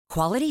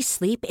Quality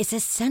sleep is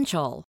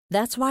essential.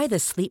 That's why the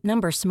Sleep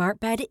Number Smart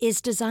Bed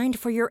is designed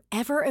for your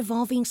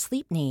ever-evolving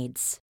sleep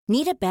needs.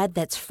 Need a bed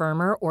that's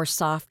firmer or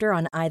softer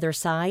on either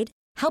side?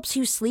 Helps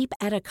you sleep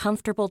at a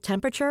comfortable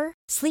temperature?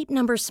 Sleep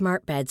Number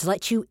Smart Beds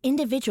let you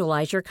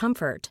individualize your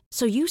comfort,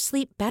 so you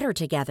sleep better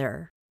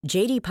together.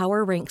 J.D.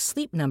 Power ranks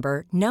Sleep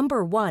Number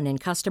number 1 in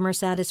customer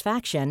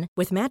satisfaction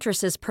with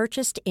mattresses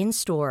purchased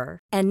in-store.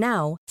 And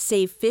now,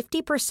 save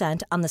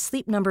 50% on the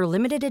Sleep Number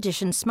Limited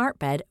Edition Smart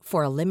Bed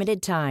for a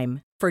limited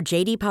time. For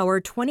J.D. Power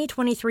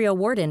 2023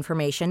 award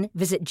information,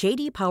 visit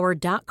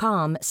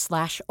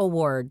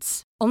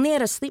jdpower.com/awards. Only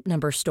at a Sleep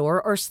Number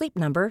store or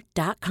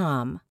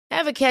sleepnumber.com.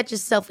 Ever catch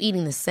yourself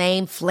eating the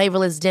same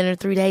flavorless dinner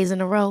 3 days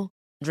in a row?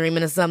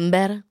 Dreaming of something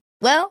better?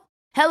 Well,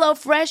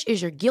 HelloFresh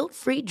is your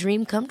guilt-free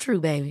dream come true,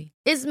 baby.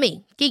 It's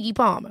me, Keke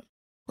Palmer.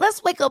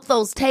 Let's wake up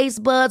those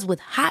taste buds with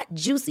hot,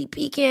 juicy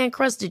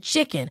pecan-crusted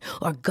chicken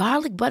or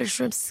garlic butter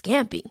shrimp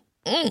scampi.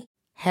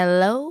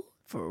 Hello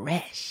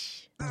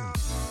Fresh.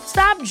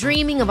 Stop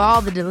dreaming of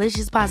all the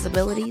delicious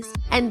possibilities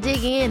and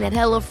dig in at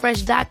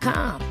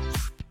HelloFresh.com.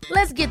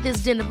 Let's get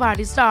this dinner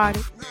party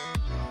started.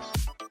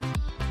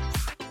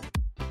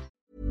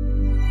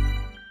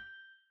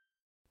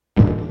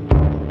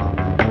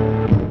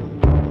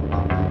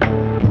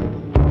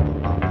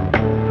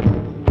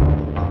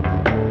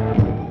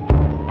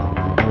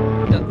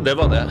 Det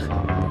var det.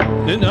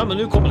 Men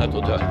nu kommer jeg til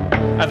å dø.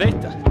 Jeg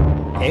vet det.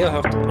 Jeg har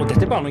hørt, og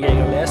dette bare noe jeg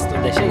har lest, og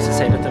det ikke jeg som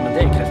sier dette, men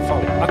det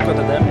kreftfarlig. Akkurat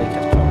det der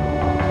kreftfarlig.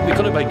 Vi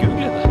kan jo bare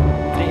google det.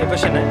 Fordi jeg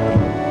bare kjenner,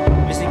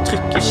 hvis jeg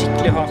trykker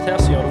skikkelig hardt her,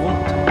 så gjør det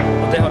vondt.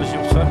 Og det har det ikke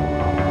gjort før.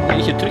 Men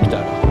ikke trykk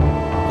der da.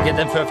 Ok,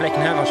 den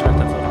føflekken her har ikke vært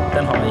der før.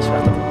 Den har ikke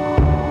vært der før.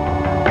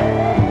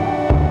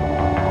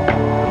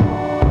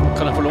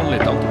 Kan jeg få låne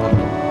litt antibac?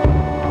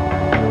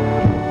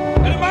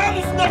 Er det meg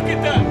du snakket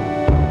til?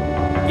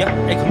 Ja,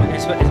 jeg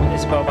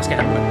skal bare vaske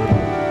hendene.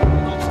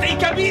 Nå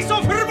stikker jeg bli så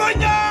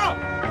forbanna!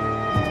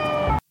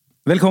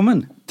 Velkommen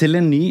til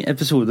en ny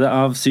episode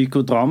av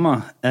Psykodrama.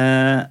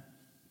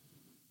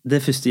 Det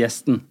er første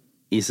gjesten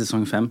i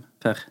sesong 5,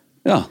 Per.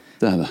 Ja,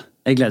 det er det.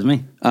 Jeg gleder meg.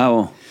 Jeg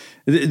også.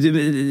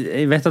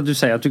 Jeg vet at du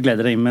sier at du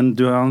gleder deg, men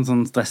du har en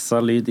sånn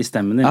stresset lyd i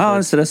stemmen din. Jeg har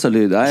en stresset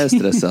lyd. Jeg er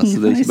stresset, så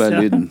det er ikke bare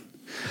lyden.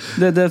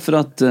 Det er for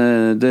at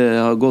det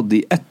har gått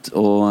i ett,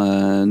 og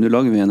nå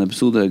lager vi en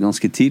episode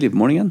ganske tidlig på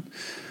morgenen.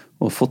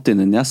 Og fått inn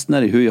en gjest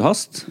der i hui og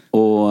hast.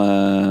 Og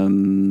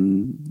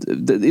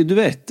du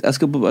vet, jeg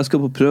skal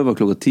på prøve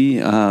klokka 10.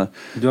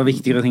 Du har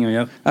viktigere ting å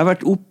gjøre. Jeg har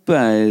vært oppe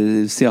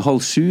siden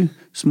 6:30,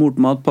 smurt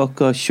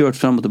matpakker, kjørt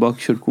frem og tilbake,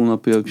 kjørt kona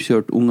på jobb,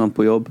 kjørt ungene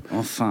på jobb. Å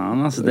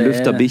faen, altså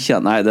Lufta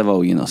bikkja. Nei, det var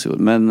jo Ginas jord.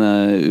 Men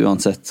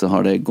uansett så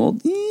har det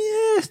gått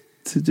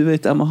du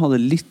vet, jeg må ha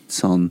det litt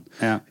sånn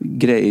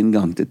grei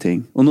inngang til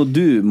ting. Og når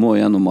du må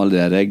gjennom alle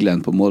de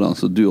reglene på morgenen,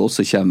 så du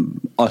også kommer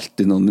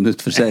alltid noen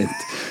minutter for sent,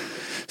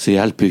 så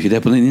hjelper jo ikke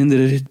det på den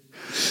indre rytm.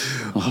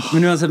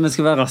 Men uansett, vi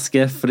skal være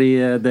raske, fordi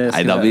det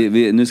skal...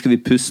 Neida, nå skal vi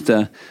puste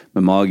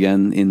med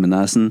magen, inn med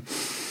nesen.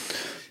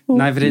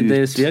 Nei, fordi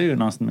det svir jo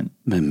nesen min.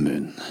 Med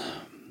munn.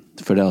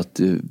 For det at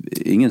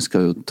ingen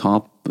skal jo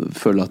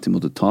føle at de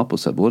måtte ta på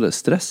seg både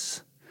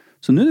stress.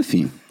 Så nå er det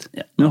fint.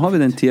 Nå har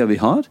vi den tiden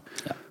vi har,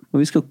 og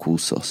vi skal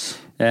kose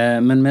oss.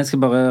 Men vi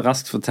skal bare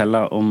raskt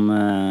fortelle om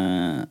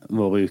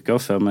våre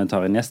uker før vi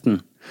tar inn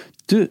gjesten.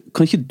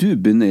 Kan ikke du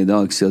begynne i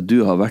dag, siden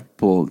du har vært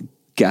på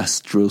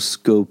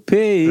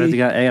gastroskopi? Vet du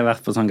hva, jeg har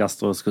vært på sånn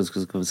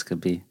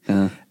gastroskopi.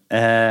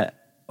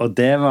 Og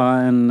det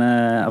var en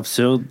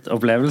absurd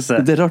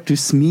opplevelse. Det er rart du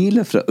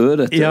smiler fra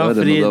øre til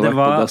øre når du har vært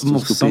på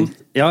gastroskopi.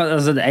 Ja,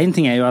 altså en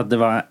ting er jo at det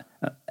var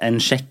en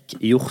sjekk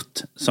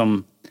gjort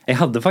som... Jeg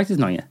hadde faktisk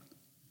noe.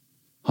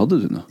 Hadde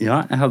du noe?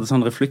 Ja, jeg hadde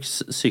sånn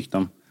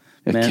reflukssykdom.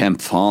 Hvem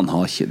faen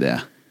har ikke det?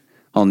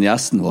 Han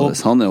gjesten vår,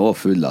 han er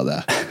også full av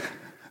det.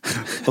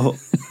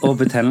 og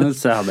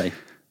betennelse hadde jeg.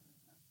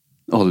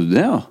 Hadde du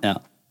det, ja?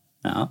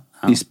 Ja.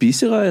 I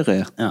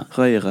spiserøyre? Ja.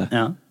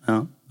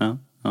 Ja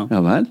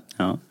vel?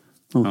 Ja.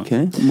 Ok.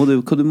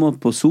 Hva du må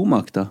på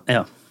Zomak da?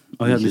 Ja,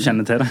 du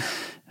kjenner til det.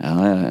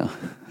 Ja.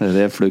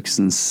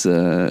 Refluksens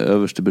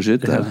øverste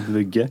beskytter.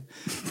 Vugge.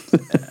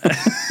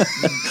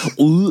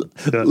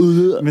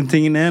 Men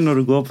tingen er, når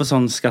du går på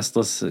sånn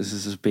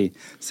gastroskopi,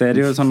 så er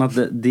det jo sånn at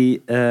de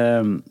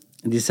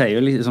sier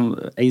jo liksom,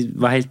 jeg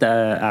var helt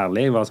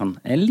ærlig, jeg var sånn,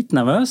 jeg er litt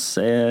nervøs,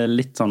 jeg er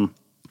litt sånn,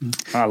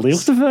 jeg har aldri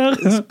gjort det før.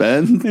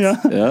 Spent. Ja,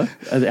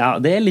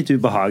 det er litt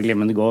ubehagelig,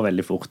 men det går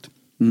veldig fort.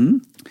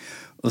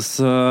 Og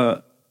så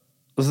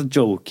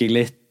joker jeg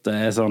litt, det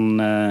er sånn...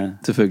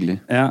 Selvfølgelig.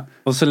 Ja,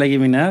 og så legger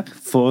jeg meg ned,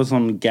 får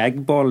sånn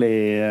gagball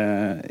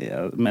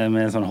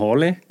med sånn hål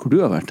i. Hvor du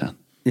har vært den?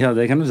 Ja,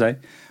 det kan du si.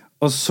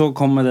 Og så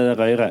kommer det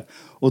røyret.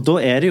 Og da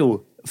er det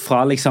jo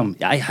fra liksom,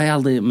 jeg har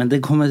aldri, men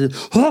det kommer til...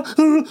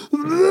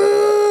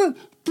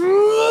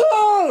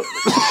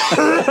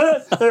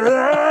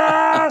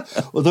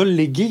 Og da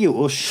ligger jeg jo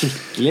og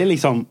skikkelig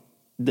liksom,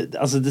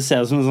 det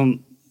ser ut som en sånn,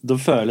 da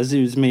føles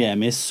det ut som jeg er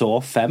med i Så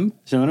 5,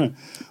 skjønner du?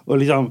 Og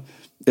liksom...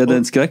 Ja, det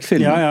er en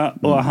skrekkfilm. Ja,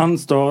 og han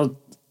står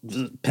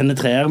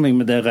penetrerer meg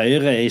med det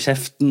røret i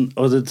kjeften,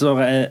 og det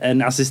står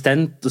en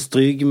assistent og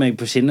stryker meg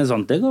på kinnet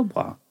sånn, det går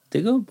bra.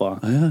 Det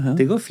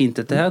går fint,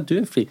 dette her,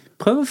 du flink.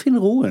 Prøv å finne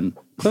roen.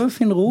 Og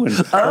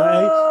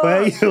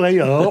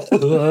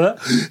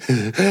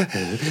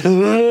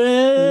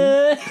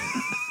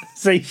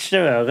så jeg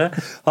kjører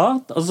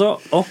hardt, og så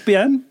opp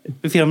igjen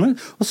i 4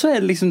 minutter, og så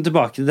det liksom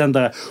tilbake til den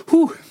der,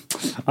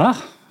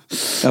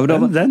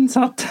 den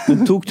satt.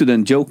 Men tok du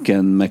den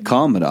joken med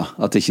kamera?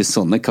 At det ikke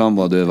sånne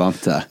kamera du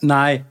vant til?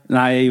 Nei,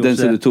 jeg gjorde den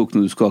som du tok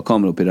når du skulle ha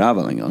kamera opp i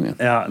ræva den gangen?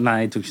 Ja,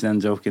 nei, jeg tok ikke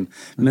den joken.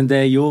 Men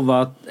det jeg gjorde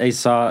var at jeg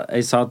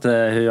sa til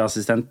hun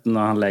assistenten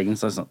og han legen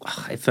sånn,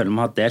 jeg føler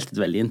vi har delt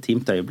et veldig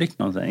intimt øyeblikk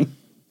nå, sier jeg.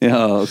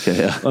 Ja, ok,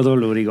 ja. Og da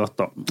lo de godt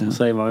da.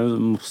 Så jeg var jo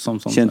morsom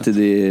sånn. Kjente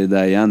de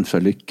deg igjen fra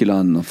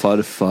Lykkeland og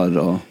farfar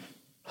og...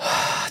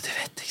 Det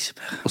vet jeg ikke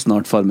bare. Og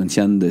snart Farmen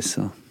kjendis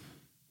og...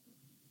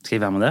 Skal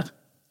jeg være med der?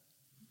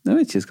 Jeg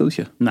vet ikke, skal du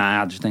ikke? Nei, jeg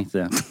hadde ikke tenkt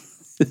det.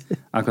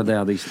 Akkurat det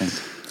hadde jeg ikke tenkt.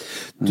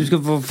 Du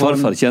skal få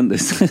farfar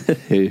kjendis.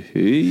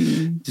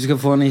 Du skal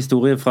få en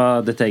historie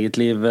fra ditt eget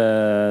liv,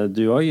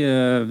 du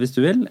også, hvis du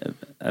vil.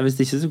 Hvis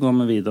ikke, så går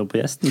vi videre på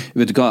gjesten.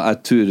 Vet du hva, jeg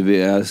tror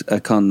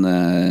jeg kan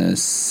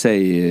si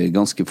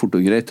ganske fort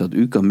og greit at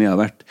uka mi har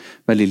vært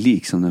veldig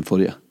lik som den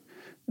forrige.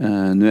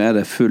 Nå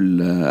det full...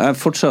 Jeg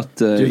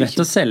fortsatt... Du vet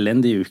å selge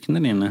inn de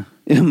ukene dine.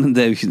 Ja, men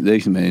det jo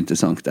ikke mer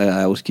interessant.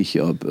 Jeg orker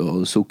ikke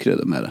å sukre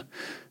det mer.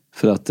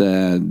 For at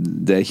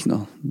det ikke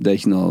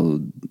noe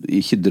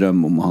ikke drøm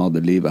om å ha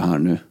det livet her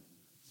nå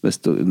hvis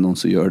det noen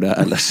som gjør det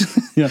ellers.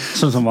 Ja,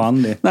 sånn som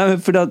vanlig. Nei,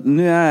 men for at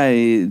nå jeg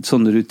i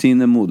sånn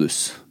rutinemodus.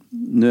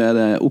 Nå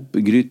det opp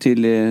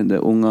grytidlig, det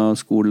unger,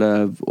 skole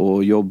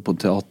og jobb på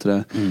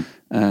teatret.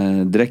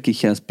 Drikker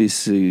ikke, jeg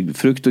spiser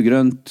frukt og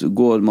grønt,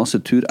 går masse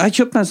tur. Jeg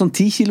kjøpte meg en sånn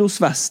 10 kilos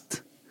vest.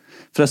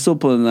 For jeg så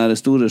på den der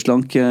store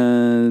slanke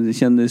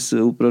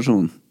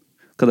kjendisoperasjonen.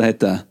 Hva det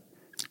heter?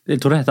 Jeg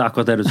tror det heter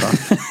akkurat det du sa.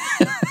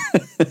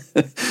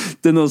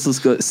 Det noen som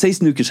skal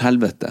 16 ukers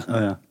helvete.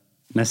 Ja,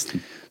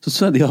 nesten. Så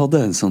jeg de hadde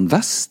en sånn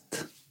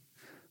vest.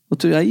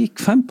 Og jeg gikk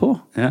 5 på.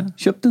 Ja.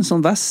 Kjøpte en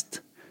sånn vest.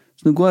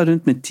 Så nå går jeg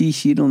rundt med 10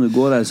 kilo. Nå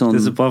går jeg sånn...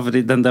 Det så bra,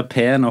 fordi den der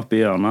P-en oppe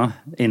i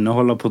hjørnet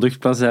inneholder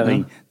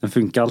produktplassering. Ja. Den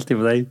funker alltid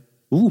for deg.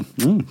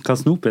 Hva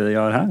snop det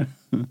gjør her?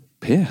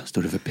 P?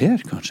 Står det for Per,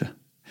 kanskje?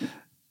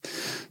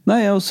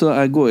 Nei,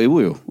 jeg går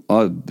jo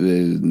av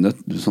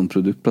sånn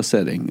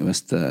produktplassering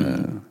hvis det...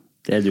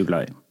 Det du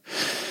glad i.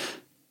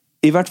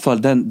 I hvert fall,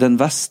 den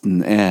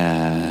vesten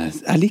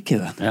jeg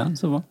liker den. Ja,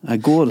 så bra.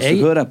 Jeg går, og så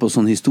hører jeg på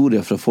sånne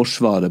historier fra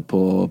Forsvaret på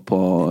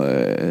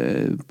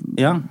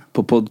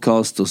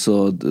podcast, og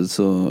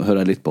så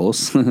hører jeg litt på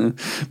oss.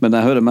 Men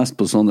jeg hører mest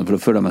på sånne, for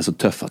da føler jeg meg så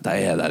tøff at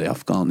jeg der i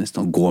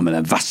Afghanistan, går med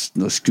den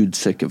vesten og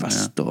skuddsikker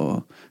vest,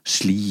 og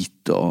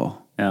sliter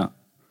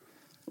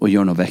og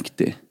gjør noe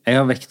vektig.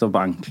 Jeg har vekter på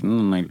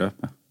ankelen når jeg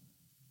løper.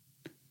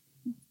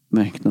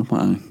 Vekter på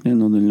ankelen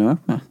når du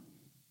løper?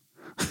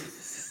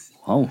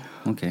 Wow,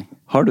 ok.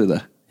 Har du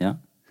det? Ja.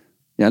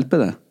 Hjelper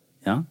det?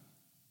 Ja.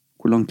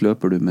 Hvor langt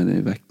løper du med de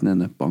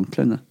vektene på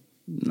anklene?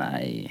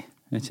 Nei,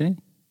 vet ikke jeg.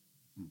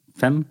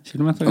 5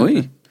 kilometer.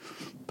 Oi,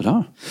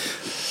 bra.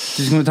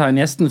 Du skal ta inn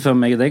gjesten før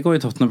meg og deg går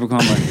i tottene på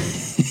kamera.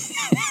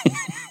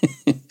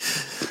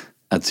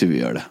 Jeg tror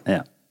vi gjør det.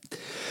 Ja.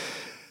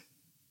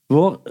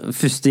 Vår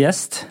første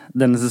gjest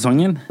denne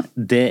sesongen,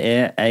 det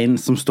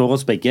en som står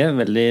oss begge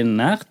veldig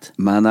nært.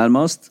 Meg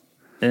nærmest.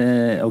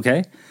 Ok.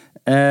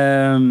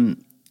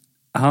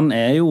 Han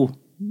jo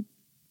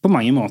på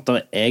mange måter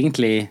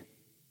egentlig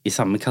i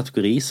samme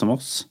kategori som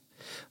oss.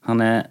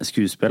 Han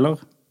skuespiller,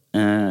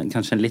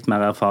 kanskje en litt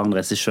mer erfaren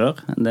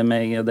regissør enn det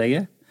meg og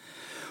deg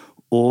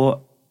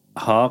og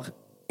har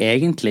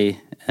egentlig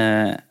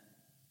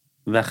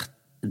vært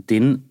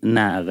din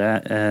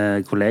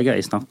nære kollega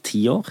i snart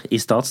 10 år i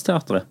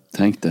Statsteatret.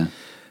 Tenk det.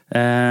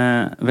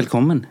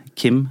 Velkommen,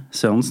 Kim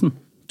Sørensen.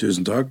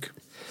 Tusen takk.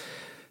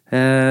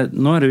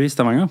 Nå du i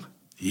Stavanger.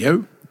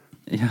 Jau.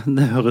 Ja,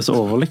 det høres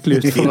overlykkelig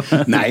ut.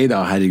 Nei da,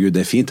 herregud,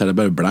 det fint. Det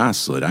bare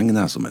blæser og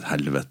regner som et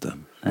helvete.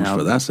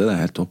 For det så det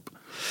helt topp.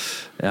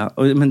 Ja,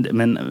 men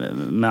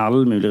med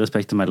all mulig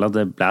respekt å melde,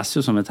 det blæser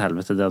jo som et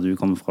helvete der du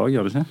kommer fra,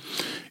 gjør det ikke?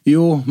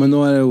 Jo, men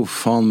nå det jo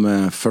faen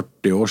med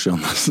 40 år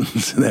siden nesten.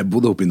 Så jeg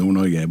bodde oppe i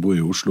Nord-Norge, jeg bor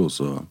i Oslo,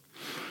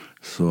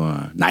 så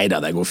nei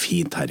da, det går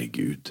fint,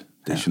 herregud.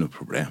 Det ikke noe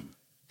problem.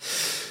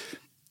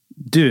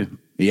 Du.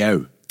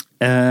 Jau.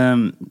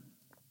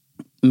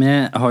 Vi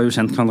har jo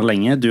kjent hverandre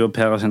lenge. Du og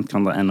Per har kjent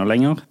hverandre enda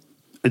lenger.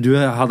 Du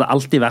hadde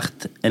alltid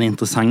vært en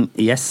interessant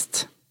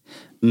gjest.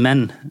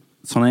 Men,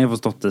 sånn jeg har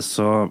forstått det,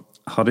 så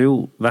har det jo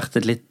vært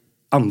et litt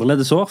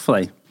annerledes år for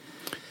deg.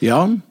 Ja,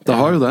 det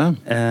har jo det.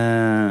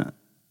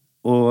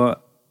 Og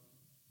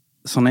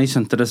sånn jeg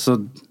skjønte det, så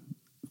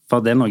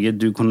var det noe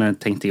du kunne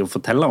tenkt deg å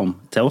fortelle om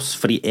til oss.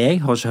 Fordi jeg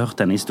har ikke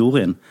hørt denne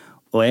historien.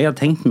 Og jeg har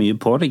tenkt mye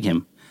på det,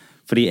 Kim.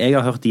 Fordi jeg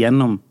har hørt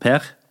gjennom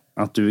Per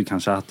at du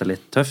kanskje har hatt det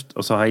litt tøft,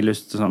 og så har jeg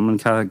lyst til men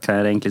hva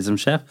det egentlig som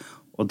skjer?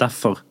 Og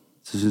derfor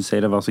så synes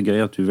jeg det var så gøy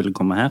at du ville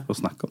komme her og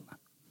snakke om det.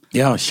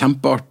 Ja,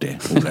 kjempeartig,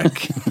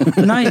 Olek.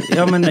 Nei,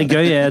 ja, men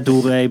gøy et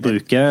ord jeg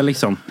bruker,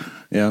 liksom.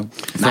 Ja.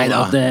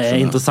 At det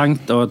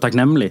interessant og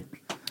takknemlig.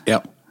 Ja.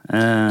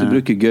 Du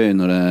bruker gøy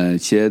når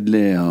det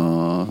kjedelig,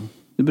 og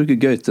du bruker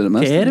gøy til det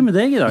meste. Hva det med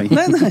deg I dag?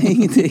 Nei,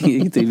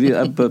 ingenting. Vi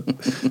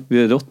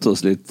har rått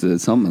oss litt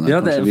sammen. Ja,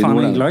 det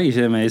faen jeg glad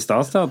ikke med I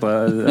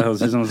Statsteatret. Det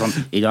høres ut som sånn,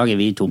 I dag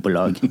vi 2 på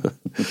lag.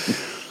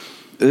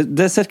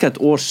 Det cirka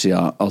et år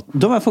siden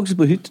da var jeg faktisk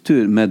på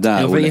hyttetur med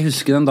deg. Ja, for jeg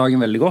husker den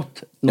dagen veldig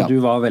godt, når du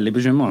var veldig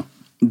bekymret.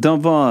 Da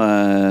var,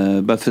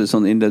 bare for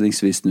sånn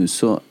innledningsvis nå,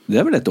 så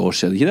det vel et år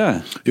siden, ikke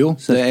det? Jo,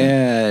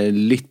 det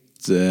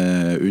litt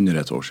under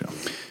et år siden.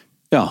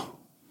 Ja,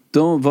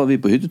 da var vi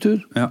på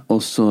hyttetur, og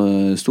så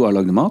sto jeg og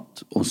lagde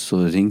mat, og så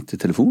ringte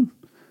telefonen.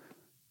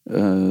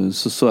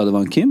 Så jeg det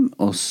var en Kim,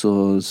 og så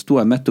sto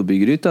jeg midt oppe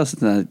I gryta, så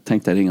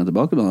tenkte jeg ringe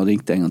tilbake, men han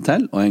ringte en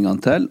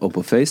gang til, og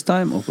på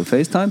FaceTime,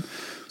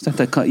 Så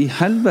tenkte jeg, hva I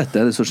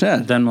helvete det som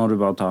skjer? Den må du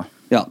bare ta.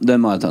 Ja,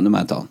 den må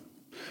jeg ta.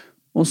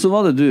 Og så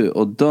var det du,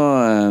 og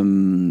da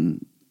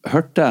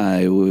hørte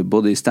jeg jo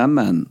både I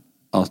stemmen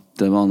at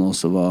det var noe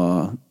som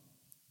var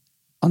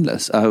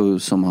annerledes. Jeg jo,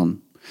 som han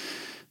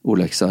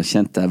Olex sa,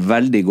 kjente jeg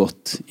veldig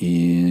godt I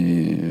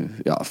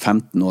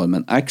 15 år,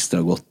 men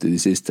ekstra godt I de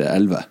siste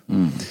 11.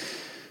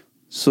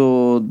 Så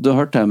da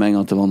hørte jeg med en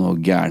gang at det var noe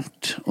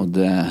gærent, og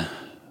det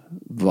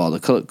var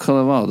det. Hva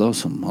det var da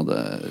som hadde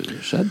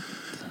skjedd?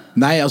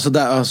 Nei, altså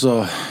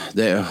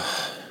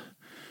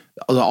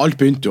alt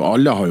begynte jo,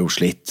 alle har jo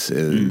slitt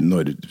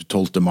når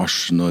 12.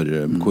 mars, når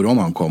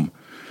koronaen kom.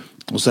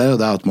 Og så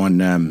det at man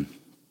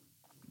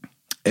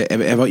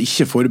jeg var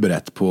ikke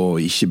forberedt på å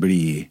ikke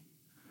bli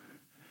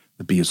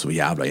det blir jo så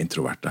jævla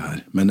introvert det her.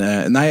 Men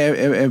nei,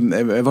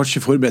 jeg var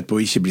ikke forberedt på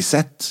å ikke bli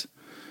sett,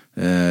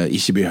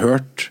 ikke bli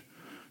hørt,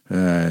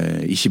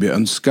 ikke bli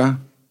ønsket.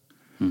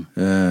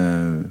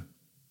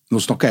 Nå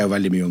snakker jeg jo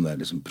veldig mye om det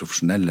liksom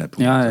profesjonelle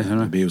punktet. Ja,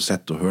 jeg blir jo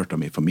sett og hørt av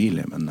min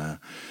familie, men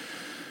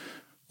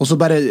og så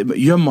bare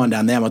gjemmer man det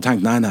ned og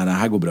tenker, nei, det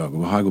her går bra,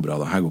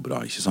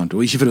 ikke sant?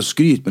 Og ikke for å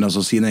skryte, men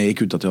altså, siden jeg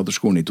gikk ut av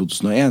teaterskolen I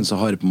 2001, så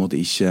har jeg på en måte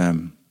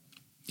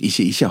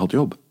ikke hatt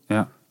jobb.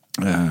 Ja.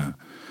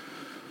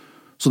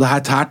 Så det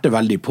her tærte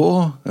veldig på,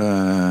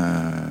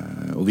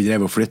 og vi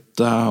drev og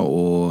flyttet,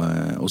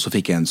 og så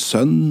fikk jeg en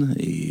sønn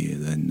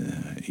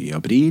I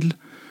april,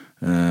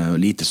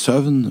 lite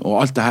søvn,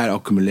 og alt det her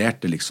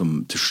akkumulerte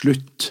liksom til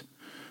slutt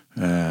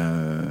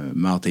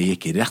med at jeg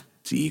gikk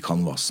rett I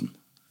kanvasen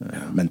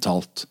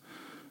mentalt.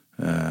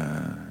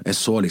 Jeg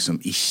så liksom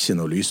ikke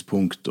noe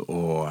lyspunkt,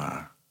 og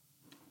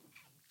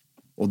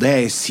det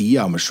jeg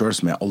sier av meg selv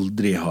som jeg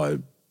aldri har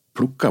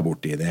plukket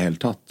bort I det hele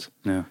tatt.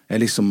 Ja. Jeg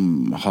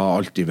liksom har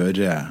alltid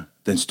vært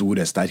den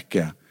store,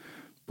 sterke,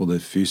 både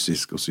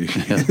fysisk og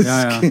psykisk.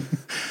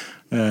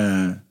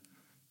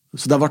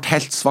 Så det har vært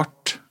helt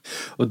svart.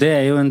 Og det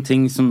jo en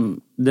ting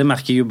som, det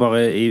merker jeg jo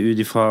bare ut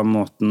ifra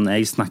måten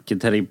jeg snakker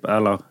til deg,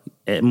 eller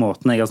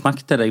måten jeg har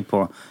snakket til deg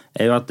på,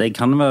 jo at jeg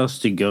kan være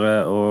styggere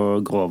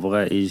og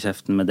grovere I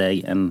kjeften med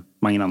deg enn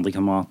mange andre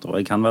kamerater, og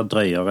jeg kan være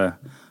drøyere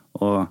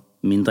og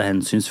mindre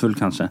hensynsfull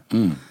kanskje.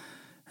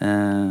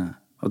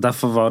 Og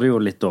derfor var det jo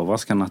litt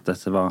overraskende at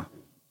dette var,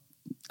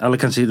 eller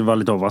kanskje det var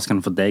litt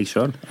overraskende for deg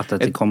selv, at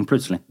dette kom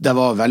plutselig. Det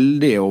var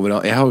veldig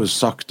overraskende. Jeg har jo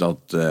sagt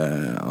at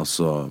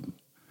altså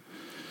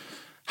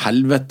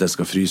helvete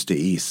skal fryse til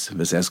is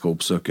hvis jeg skal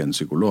oppsøke en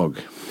psykolog.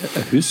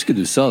 Jeg husker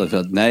du sa det,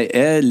 for at nei,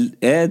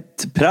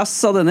 jeg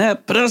presset det ned,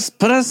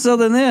 presset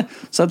det ned,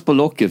 sett på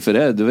lokket, for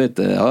du vet,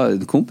 jeg har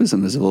en kompis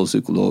som var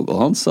psykolog,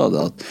 og han sa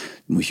det at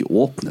du må ikke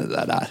åpne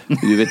det der.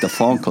 Du vet da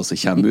faen hva som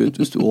kommer ut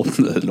hvis du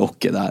åpner det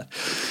lokket der.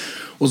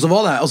 Og så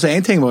var det, altså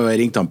en ting var jo jeg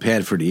ringte han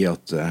Per fordi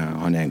at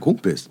han en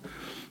kompis,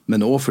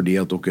 men også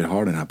fordi at dere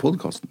har denne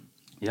podcasten.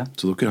 Ja.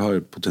 Så dere har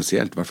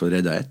potensielt I hvert fall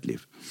reddet et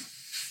liv.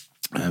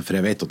 For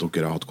jeg vet at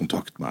dere har hatt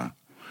kontakt med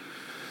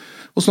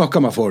og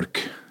snakket med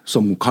folk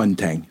som kan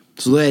ting.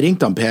 Så da jeg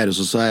ringte han Per,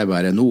 så sa jeg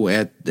bare, nå,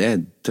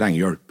 jeg trenger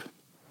hjelp.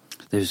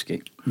 Det husker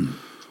jeg.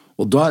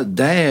 Og da,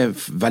 det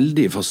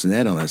veldig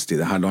fascinerende I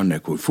det her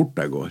landet hvor fort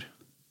det går.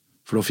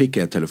 For da fikk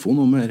jeg et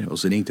telefonnummer, og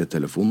så ringte jeg et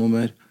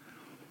telefonnummer.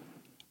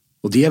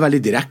 Og de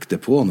veldig direkte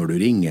på når du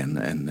ringer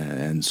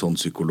en sånn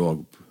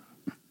psykolog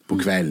på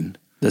kvelden.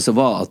 Det som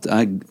var at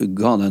jeg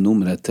ga det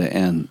nummeret til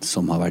en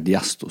som har vært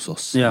gjest hos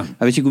oss. Ja.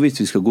 Jeg vet ikke hvorvidt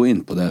vi skal gå inn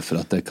på det, for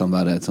at det kan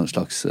være et sånn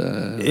slags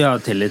ja,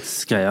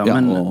 tillitsgreier. Ja,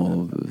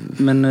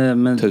 men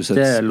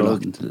det lov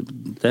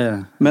det.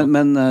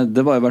 Men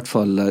det var I hvert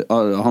fall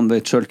han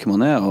vet selv hvem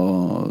han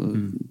og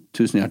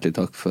tusen hjertelig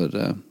takk for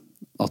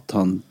at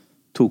han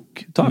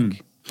tok tak.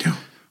 Ja.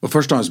 Og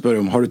først han spør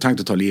om, har du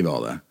tenkt å ta livet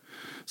av det?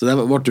 Så det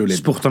ble jo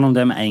litt... Spurte han om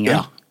det med en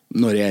gang? Ja,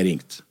 når jeg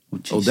ringte.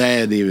 Og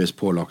det de visst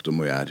pålagt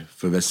om å gjøre.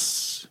 For hvis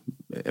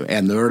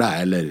jeg nøler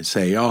eller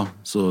sier ja,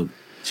 så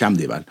kommer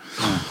de vel.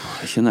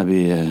 Jeg kjenner vi...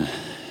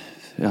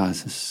 Ja, jeg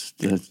synes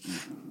det...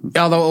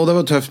 Ja, og det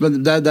var tøft,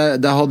 men det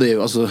hadde jeg,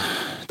 altså,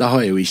 det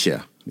har jeg jo ikke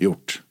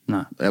gjort.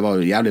 Nei. Jeg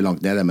var jo jævlig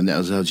langt nede, men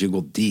jeg hadde ikke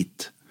gått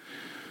dit.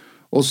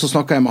 Og så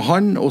snakket jeg med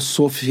han, og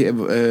så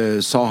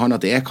sa han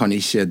at jeg kan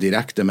ikke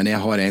direkte, men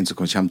jeg har en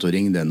som kan komme til å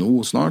ringe deg nå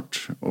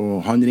snart,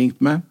 og han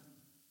ringte meg.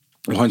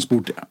 Og han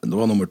spurte, det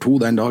var nummer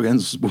 2 den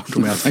dagen, så spurte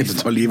om jeg tenkte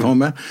å ta livet av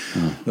meg.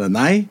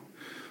 Nei.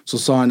 Så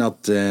sa han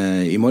at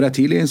i morgen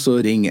tidlig så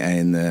ringer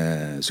en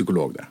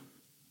psykolog det.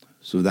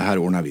 Så det her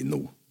ordner vi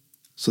nå.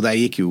 Så det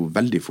gikk jo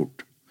veldig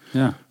fort.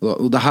 Ja.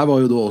 Og det her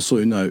var jo da også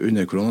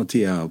under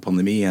koronatiden og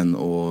pandemien,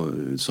 og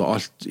så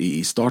alt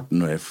i starten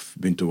når jeg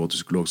begynte å gå til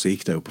psykolog, så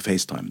gikk det jo på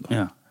FaceTime da.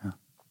 Ja.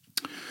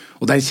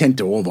 Og der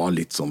kjente jeg også var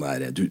litt sånn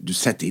der, du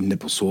sitter inne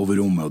på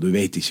soverommet, og du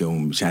vet ikke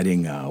om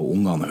kjerringa og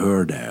ungene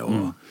hører det, og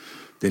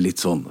det er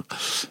litt sånn.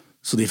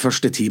 Så de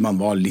første timene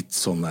var litt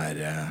sånn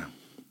der,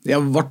 jeg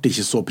ble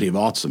ikke så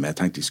privat som jeg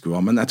tenkte jeg skulle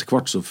være, men etter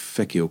hvert så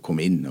fikk jeg jo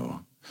komme inn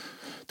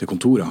til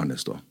kontoret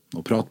hans da,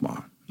 og prate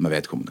med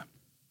vedkommende.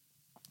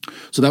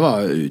 Så det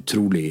var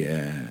utrolig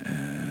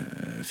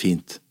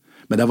fint.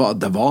 Men det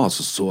var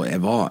altså så,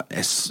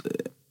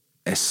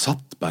 jeg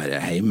satt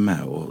bare hjemme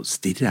og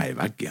stirret i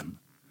veggen.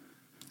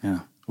 Ja.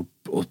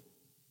 Og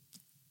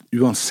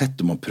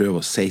uansett om man prøver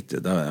å si det,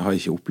 det har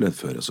jeg ikke opplevd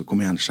før, så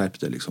kom igjen, skjerp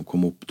det, liksom,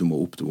 kom opp, du må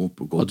opp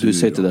og gå. Og du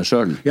sier til deg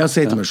selv? Ja, jeg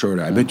sier til meg selv,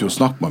 jeg begynte jo å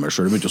snakke med meg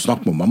selv, jeg begynte å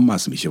snakke med mamma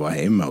som ikke var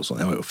hjemme, og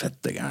sånn, jeg var jo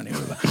fette gærn i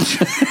hodet.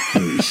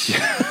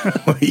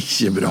 Det var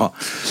ikke bra.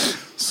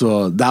 Så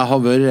det har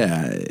vært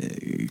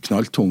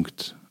knalltungt.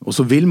 Og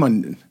så vil man,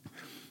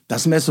 det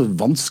som er så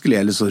vanskelig,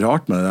 eller så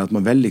rart med det, er at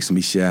man vel liksom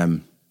ikke,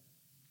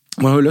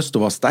 man har jo lyst til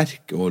å være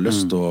sterk, og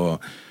lyst til å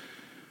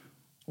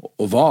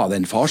være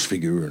den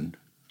farsfiguren,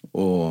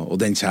 og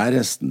den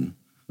kjæresten,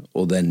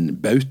 og den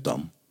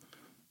bautaen.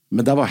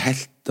 Men det var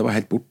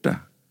helt borte.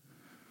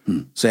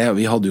 Så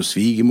vi hadde jo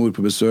svigermor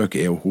på besøk,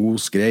 jeg og hun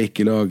skreik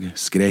i lag.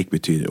 Skreik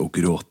betyr å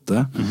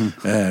gråte.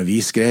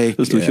 Vi skreik.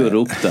 Du stod ikke og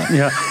ropte.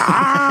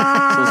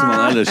 Sånn som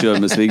man ellers gjør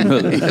med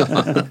svigermødre.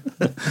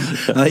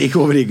 Jeg gikk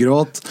over i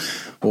gråt,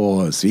 og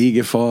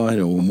svigerfar,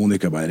 og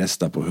Monica bare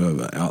restet på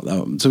høvet. Ja,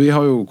 så vi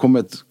har jo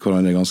kommet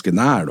hverandre ganske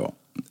nær da,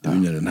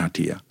 under denne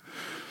tiden.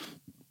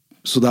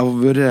 Så det har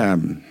vært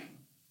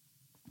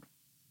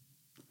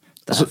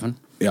altså,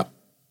 ja.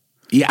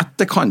 I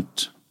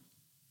etterkant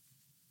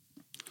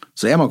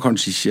så er man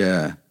kanskje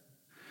ikke,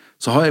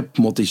 så har jeg på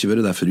en måte ikke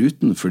vært der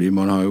foruten, fordi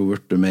man har jo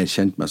vært mer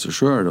kjent med seg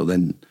selv, og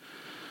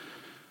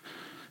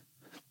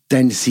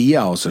den siden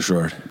av seg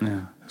selv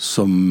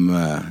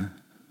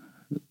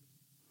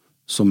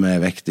som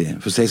er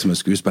viktig. For å si som en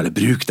skuespiller,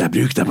 bruk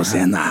deg på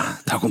scenen,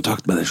 ta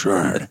kontakt med deg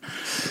selv.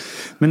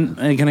 Men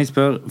kan jeg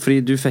spørre,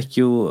 fordi du fikk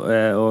jo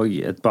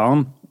også et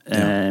barn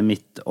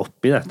midt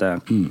oppi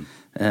dette.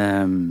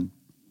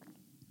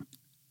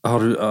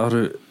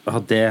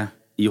 Har det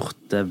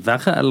gjort det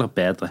verre eller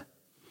bedre?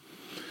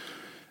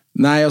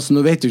 Nei, altså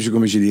nå vet du ikke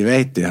hvor mye de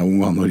vet, de her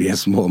ungene når de er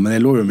små, men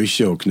jeg lå jo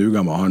mye og knuga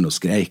med han og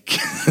skreik.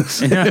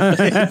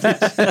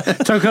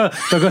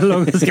 Dere lå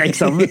og skreik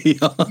sammen?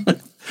 Ja,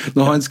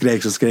 når han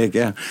skreik, så skreik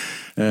jeg.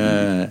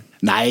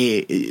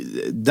 Nei,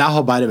 det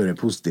har bare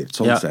vært positivt,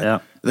 sånn sett.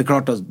 Ja. Det er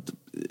klart at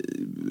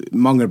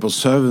mangel på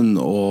søvn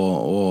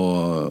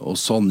og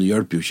sånn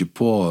hjelper jo ikke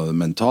på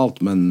mentalt,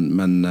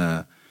 men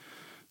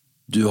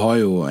du har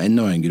jo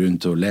enda en grunn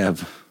til å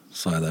leve,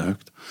 sa jeg det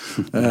høyt.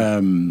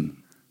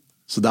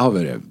 Så det har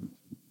vært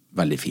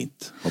veldig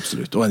fint,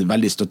 absolutt. Og en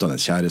veldig støttende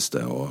kjæreste.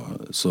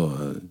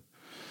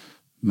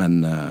 Men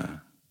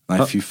nei,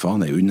 fy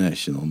faen, jeg unner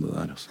ikke noen det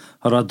der. Altså.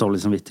 Har du hatt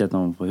dårlig samvittighet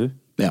nå for hun?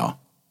 Ja,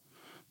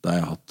 det har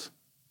jeg hatt.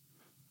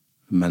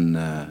 Men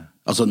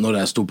altså, når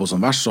jeg stod på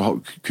sånn vers, så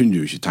kunne du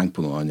jo ikke tenke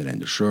på noe annet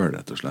enn det selv,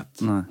 rett og slett.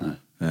 Nei.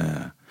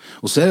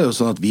 Og så er det jo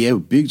sånn at vi er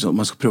jo bygd sånn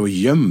at man skal prøve å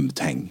gjemme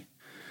ting.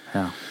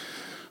 Ja.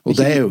 Og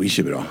det er jo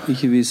ikke bra.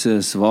 Ikke vise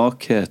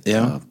svakhet.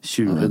 Ja.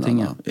 Skjule ting.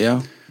 Ja,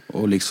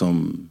 og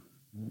liksom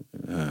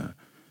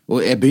og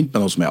jeg begynte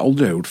med noe som jeg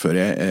aldri har gjort før.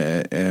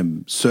 Jeg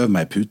søv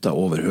meg i puta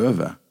over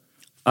høvet.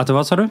 At det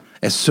hva, sa du?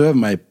 Jeg søv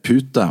meg i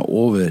puta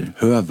over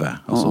høvet.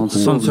 Altså,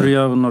 sånn som du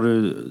gjør når du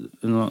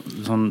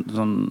sånn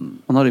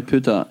Han har i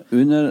puta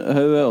under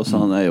høvet, og så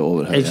han er jo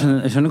over høvet.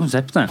 Jeg skjønner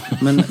konseptet,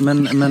 men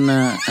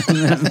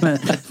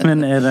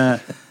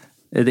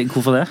er det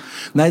hvorfor det?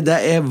 Nei, det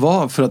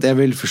var for at jeg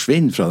vil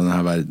forsvinne fra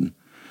denne verden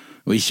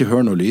og ikke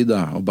høre noe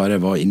lyder og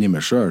bare være inni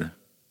meg selv.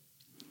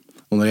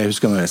 Og jeg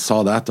husker når jeg sa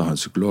det til han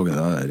psykologen,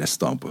 da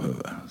restet han på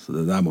høvet. Så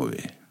det der må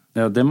vi...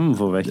 Ja, det må vi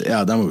få vekk.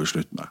 Ja, det må vi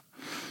slutte med.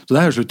 Så det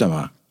har jeg sluttet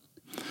med.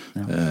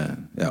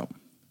 Ja.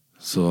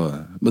 Så,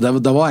 men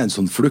det var en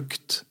sånn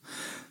flukt,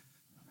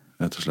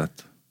 rett og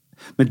slett.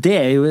 Men det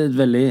er jo et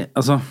veldig...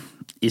 Altså,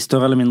 i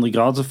større eller mindre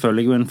grad så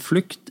føler jeg jo en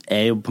flukt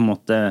er jo på en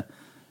måte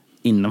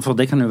innenfor.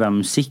 Det kan jo være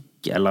musikk,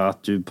 eller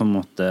at du på en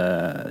måte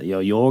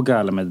gjør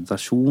yoga eller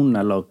meditasjon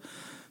eller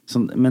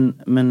sånn,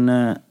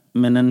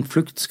 men en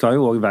flukt skal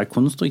jo også være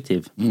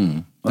konstruktiv.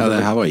 Ja,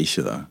 det her var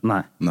ikke det.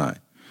 Nei.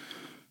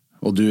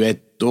 Og du vet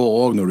da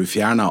også, når du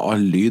fjerner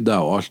alle lyder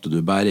og alt, og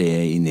du bare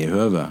er inne i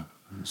høvet,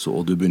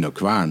 og du begynner å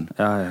kverne,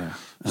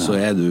 så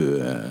er du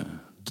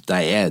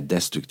det er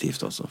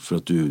destruktivt, altså,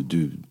 for at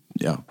du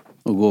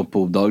å gå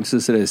på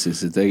oppdagelsesreise i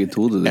sitt eget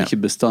hode, det er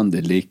ikke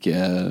bestandig like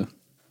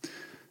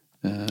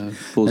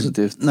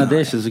positivt. Nei,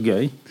 det ikke så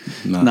gøy.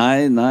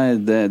 Nei,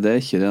 det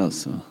ikke det,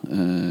 altså.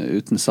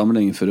 Uten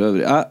sammenligning for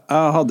øvrig.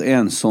 Jeg hadde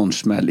en sånn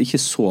smell, ikke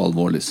så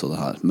alvorlig som det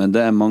her, men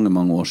det mange,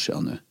 mange år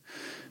siden nå.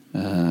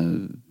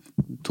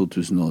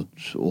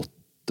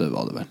 2008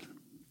 var det vel.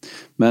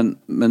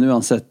 Men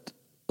uansett,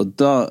 og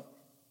da,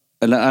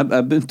 eller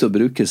jeg begynte å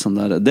bruke sånn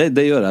der,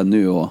 det gjør jeg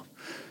nå også.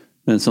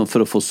 Men sånn for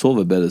å få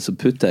sove bedre så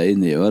putter jeg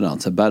inn i ørene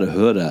så jeg bare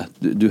hører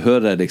du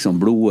hører liksom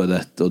blodet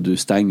ditt og du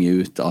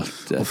stenger ut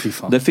alt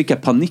det fikk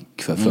jeg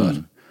panikk for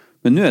før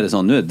men nå det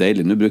sånn, nå det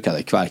deilig nå bruker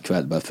jeg det hver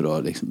kveld bare for å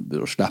liksom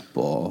å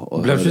slippe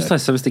og blir du ikke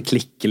stresset hvis det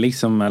klikker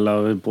liksom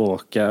eller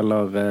bråker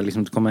eller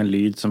liksom det kommer en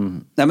lyd som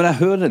nei, men jeg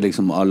hører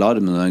liksom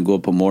alarmen når den går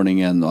på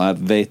morgenen og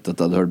jeg vet at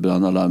jeg hadde hørt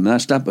brannalarm men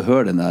jeg slipper å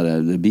høre den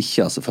der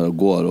bikkja som for å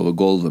gå over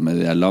gulvet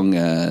med de lange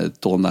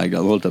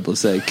tåneggene holdt jeg på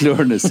å si,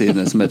 klørne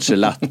sine som et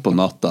skjelett på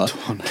natta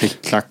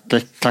klakk,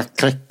 klakk, klakk,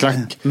 klakk,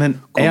 klakk men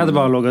jeg hadde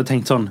bare logget og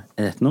tenkt sånn,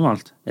 dette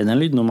normalt? Den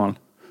lyden normal?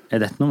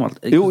 Dette normalt?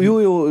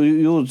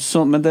 Jo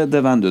så, men det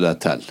venner du deg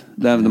til.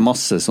 Det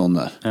masse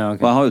sånne. Ja,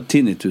 okay. Og jeg har jo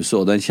tinnitus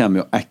og den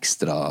kommer jo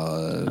ekstra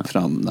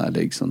fram når jeg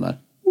ligger sånn der.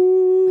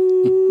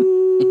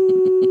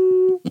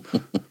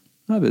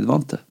 Jeg har blitt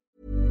vant til.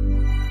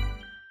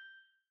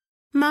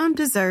 Mom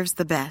deserves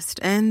the best,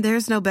 and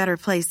there's no better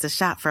place to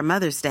shop for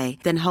Mother's Day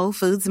than Whole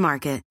Foods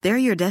Market. They're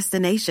your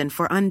destination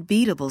for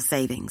unbeatable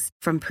savings,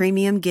 from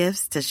premium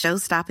gifts to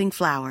show-stopping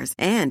flowers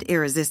and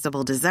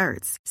irresistible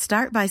desserts.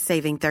 Start by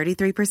saving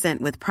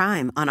 33% with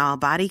Prime on all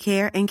body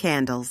care and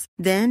candles.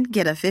 Then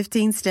get a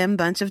 15-stem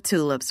bunch of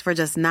tulips for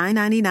just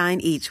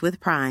 $9.99 each with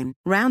Prime.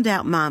 Round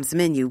out Mom's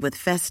menu with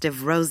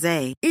festive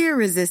rosé,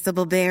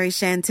 irresistible berry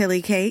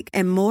chantilly cake,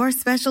 and more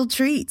special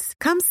treats.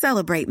 Come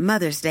celebrate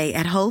Mother's Day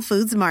at Whole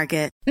Foods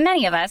Market.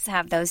 Many of us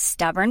have those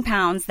stubborn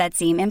pounds that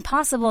seem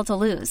impossible to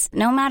lose,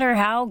 no matter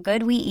how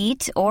good we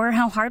eat or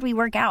how hard we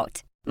work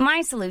out.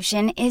 My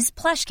solution is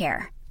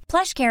PlushCare.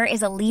 PlushCare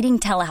is a leading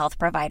telehealth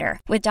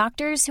provider with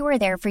doctors who are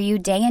there for you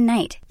day and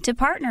night to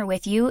partner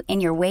with you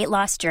in your weight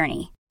loss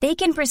journey. They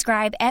can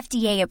prescribe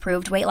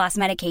FDA-approved weight loss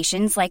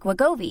medications like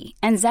Wegovy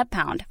and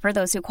Zepbound for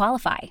those who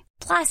qualify.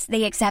 Plus,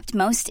 they accept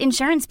most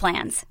insurance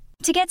plans.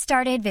 To get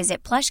started,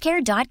 visit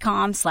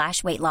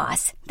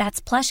plushcare.com/weightloss.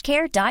 That's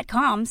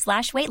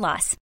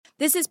plushcare.com/weightloss.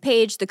 This is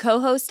Paige, the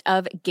co-host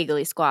of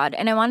Giggly Squad,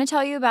 and I want to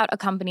tell you about a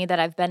company that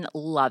I've been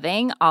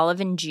loving,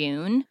 Olive &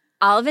 June.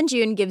 Olive &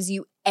 June gives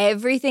you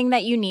everything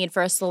that you need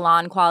for a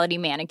salon-quality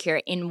manicure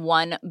in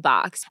one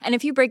box. And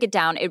if you break it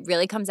down, it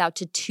really comes out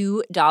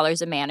to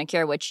 $2 a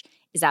manicure, which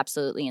is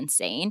absolutely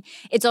insane.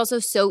 It's also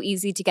so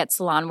easy to get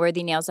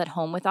salon-worthy nails at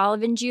home with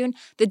Olive & June.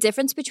 The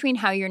difference between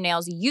how your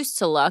nails used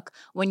to look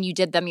when you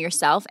did them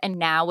yourself and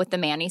now with the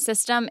Mani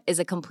system is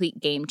a complete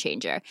game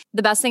changer.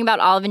 The best thing about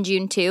Olive &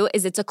 June, too,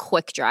 is it's a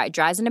quick dry.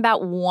 Dries in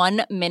about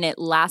 1 minute,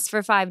 lasts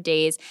for 5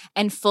 days,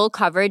 and full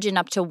coverage in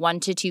up to 1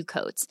 to 2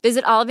 coats.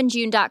 Visit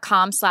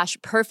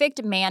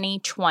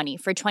oliveandjune.com/perfectmani20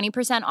 for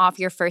 20% off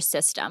your first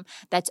system.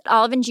 That's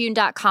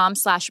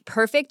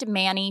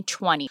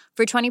oliveandjune.com/perfectmani20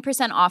 for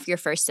 20% off your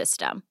first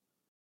system.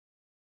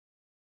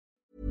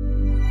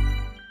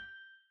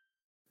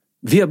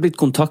 Vi har blitt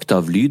kontaktet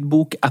av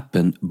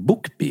lydbokappen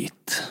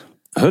BookBeat.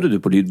 Hører du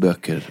på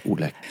lydbøker,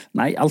 Olek?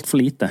 Nei, alt for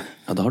lite.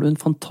 Ja, da har du en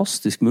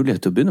fantastisk mulighet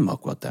til å begynne med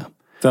akkurat det.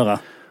 Føre.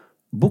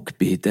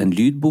 BookBeat er en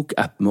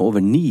lydbokapp med over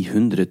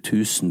 900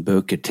 000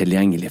 bøker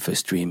tilgjengelig for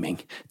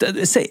streaming.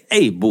 Si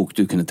en bok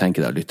du kunne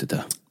tenke deg å lytte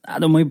til. Ja,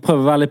 da må jeg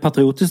prøve å være litt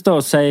patriotisk da,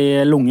 og si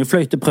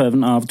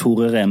Lungefløyteprøven av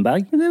Tore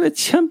Renberg. Det er et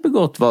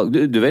kjempegodt valg.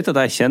 Du vet at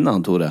jeg kjenner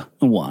han, Tore.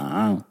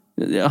 Wow.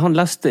 Han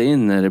leste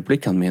inn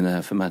replikkene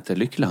mine for meg til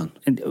Lykkeland.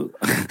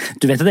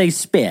 Du vet at jeg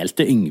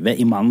spilte Yngve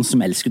i Mannen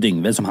som elsket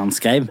Yngve, som han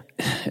skrev?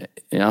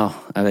 Ja,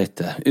 jeg vet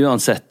det.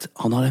 Uansett,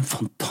 han har en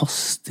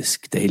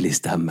fantastisk deilig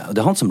stemme. Og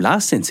det er han som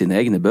leser inn sine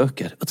egne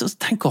bøker.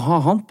 Tenk å ha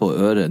han på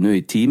øret nå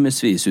i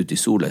timesvis ute i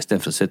sola, i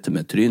stedet for å sitte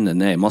med trynet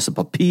ned i masse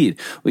papir,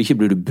 og ikke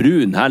blir du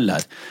brun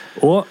heller.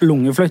 Og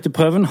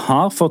Lungefløyteprøven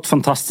har fått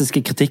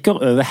fantastiske kritikker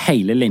over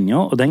hele linja,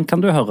 og den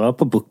kan du høre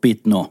på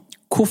BookBeat nå.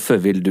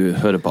 Hvorfor vil du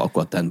høre på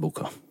akkurat den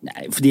boka?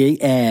 Nei, fordi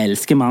jeg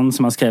elsker mannen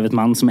som har skrevet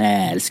Mannen som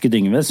elsker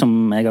Yngve,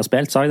 som jeg har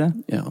spilt, sa jeg det?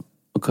 Ja,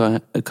 og hva er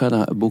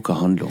det boka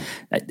handler om?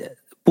 Nei,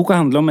 boka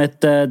handler om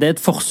det er et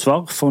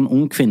forsvar for en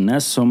ung kvinne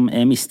som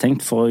er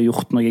mistenkt for å ha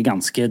gjort noe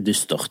ganske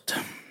dystert.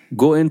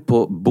 Gå inn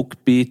på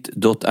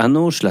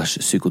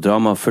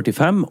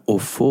bookbeat.no/psykodrama45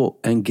 og få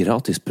en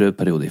gratis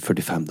prøveperiode i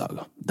 45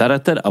 dager.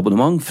 Deretter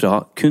abonnement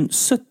fra kun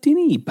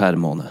 79 per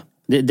måned.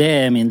 Det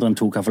er mindre enn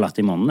 2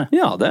 kaffelatte i måneden.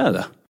 Ja, det er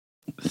det.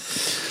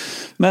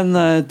 Men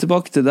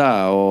tilbake til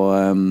deg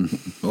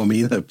og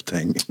mine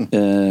ting.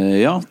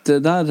 Ja,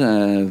 det der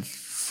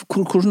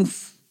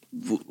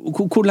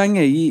hvor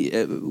lenge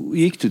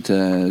gikk du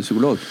til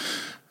psykolog?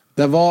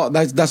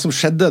 Det som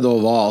skjedde da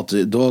var at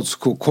jeg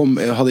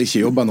hadde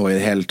ikke jobbet noe i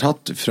det hele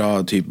tatt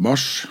fra typ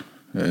mars.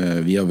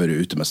 Vi har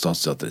vært ute med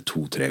statsteatret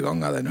 2-3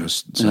 ganger den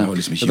høsten, så jeg har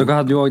liksom ikke dere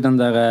hadde jo også den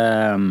der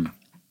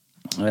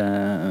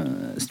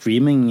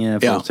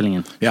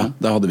streaming-forestillingen. Ja,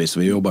 det hadde vi, så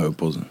vi jobbet jo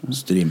på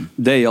stream.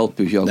 Det hjalp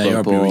jo ikke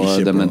akkurat på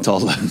det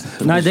mentale.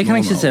 Nei, det kan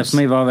jeg ikke se for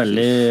meg var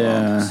veldig...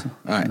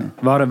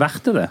 Var det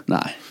verdt det?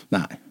 Nei,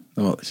 det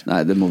var det ikke.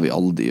 Nei, det må vi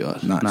aldri gjøre.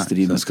 Nei,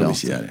 det skal vi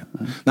ikke gjøre.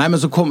 Nei, men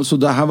så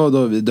det her var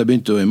da, det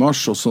begynte jo i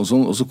mars, og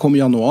så kom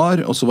januar,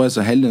 og så var jeg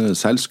så heldig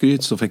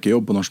selvskryt, så fikk jeg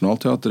jobb på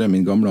Nationalteatret,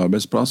 min gamle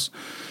arbeidsplass,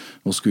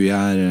 og skulle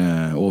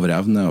gjøre Over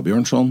evne av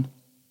Bjørnson.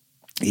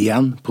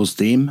 Igjen, på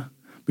stream,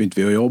 begynte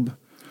vi å jobbe.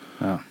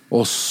 Ja.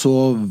 Og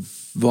så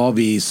var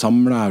vi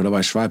samlet, det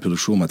var en svær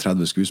produksjon med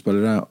 30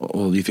 skuespillere,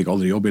 og vi fikk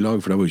aldri jobb i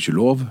lag, for det var jo ikke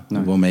lov.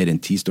 Det var mer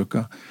enn 10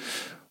 stykker.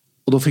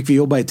 Og da fikk vi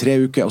jobbe i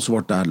 3 uker, og så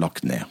ble det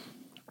lagt ned.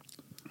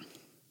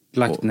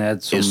 Lagt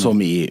ned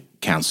som i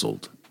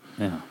cancelled.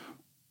 Ja.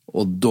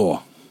 Og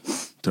da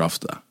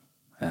traff det.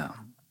 Ja.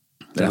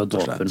 Det var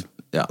dåpen.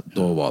 Ja,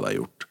 da var det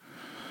gjort.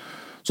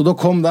 Så da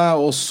kom det,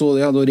 og så,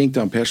 da ringte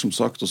han Per som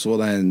sagt, og så var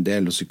det en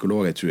del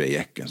psykologer, jeg tror jeg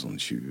gikk en sånn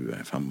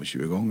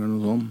 20-25 ganger eller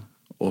noe sånt.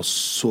 Og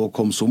så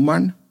kom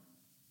sommeren,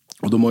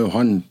 og da må jo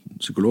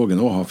psykologen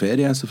også ha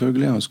ferie,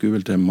 selvfølgelig. Han skulle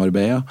vel til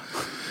Marbella.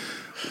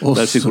 Og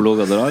der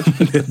psykologer drar.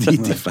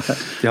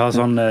 De har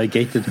sånn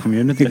gated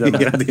community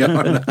der. Ja, de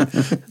har det.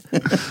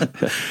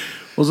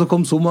 Og så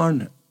kom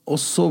sommeren, og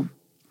så...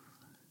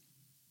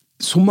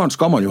 Sommeren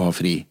skal man jo ha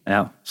fri.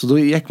 Ja. Så da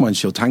gikk man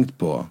ikke og tenkte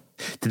på...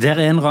 Det der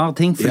er en rar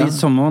ting, fordi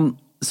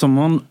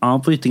sommeren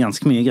avbryter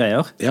ganske mye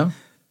greier. Ja.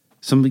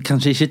 Som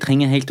kanskje ikke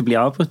trenger helt å bli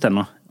avbrutt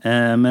ennå.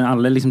 Men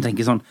alle liksom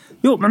tenker sånn,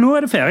 jo, men nå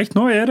er det ferie.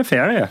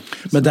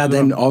 Men det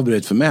den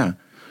avbrøt for meg,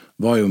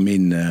 var jo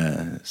min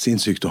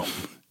sinnssykdom.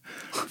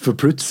 For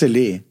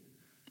plutselig,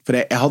 for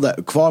jeg hadde,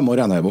 hver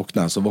morgen når jeg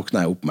våknet, så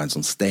våknet jeg opp med en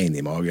sånn stein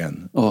i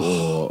magen,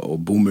 og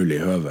bomull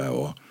i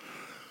høvet,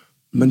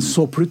 men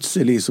så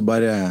plutselig så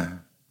bare,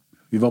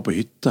 vi var på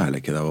hytta eller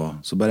ikke det var,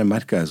 så bare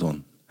merket jeg sånn,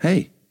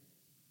 hei,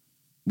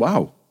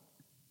 wow.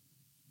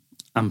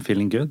 I'm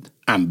feeling good.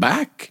 I'm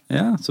back.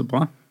 Ja, så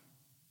bra.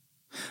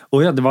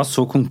 Ja, det var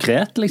så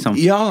konkret, liksom.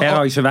 Ja, jeg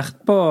har ikke vært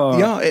på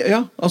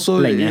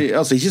lenge.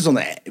 Altså ikke sånn,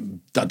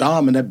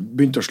 men jeg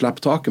begynte å slippe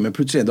taket, men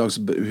plutselig en dag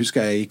så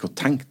husker jeg gikk og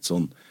tenkte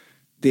sånn,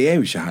 det er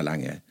jo ikke her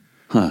lenger.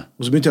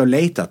 Og så begynte jeg å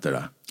lete etter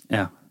det.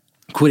 Ja.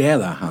 Hvor er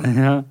det hen?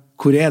 Ja.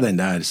 Hvor er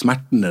den der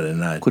smerten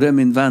den der? Hvor er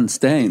min venn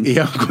Stein?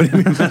 Ja, hvor er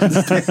min venn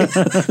Stein?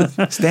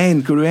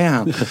 Stein, hvor du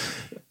er hen?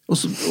 Og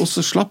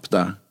så slapp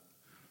det.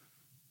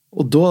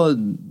 Og da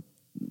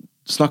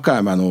snakket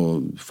jeg med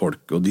noen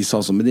folk, og de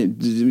sa sånn, men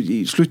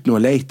slutt nå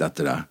å lete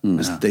etter det.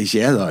 Hvis det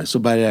ikke er der, så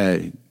bare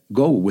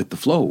go with the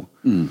flow.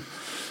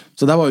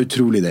 Så det var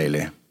utrolig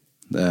deilig,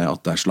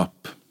 at jeg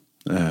slapp.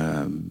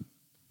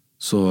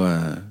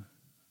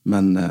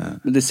 Men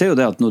det ser jo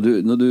det at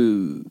når du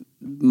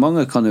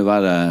mange kan jo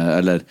være,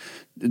 eller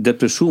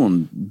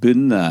depresjon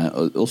begynner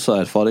også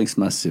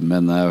erfaringsmessig,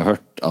 men jeg har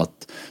hørt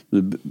at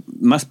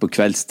mest på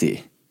kveldstid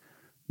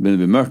begynner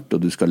å bli mørkt,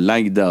 og du skal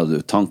legge deg,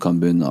 og tankene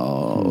begynner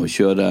å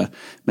kjøre.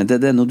 Men det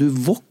er det, når du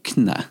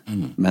våkner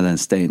med den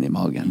steinen i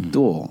magen,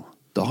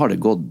 da har det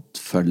gått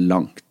for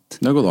langt.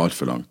 Det har gått alt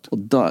for langt.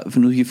 Og da,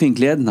 for når du ikke finner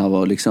gleden av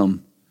å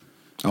liksom...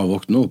 Av å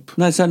våkne opp?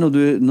 Nei, selv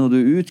når du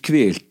er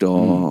utkvilt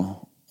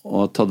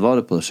og tatt vare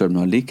på deg selv,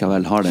 men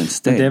likevel har det en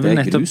stein, det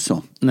er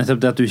grusomt.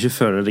 Nettopp det at du ikke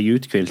føler deg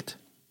utkvilt.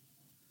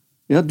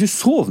 Ja, du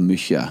sover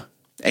mye.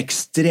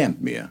 Ekstremt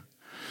mye.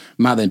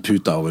 Med den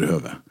puta over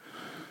høvet.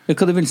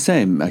 Hva det vil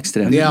si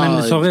ekstremt? Ja,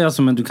 men sorry, altså,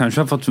 men du kan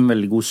ikke ha fått en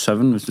veldig god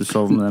søvn hvis du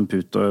sover med den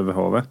puta over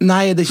hodet.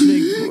 Nei, det er ikke det.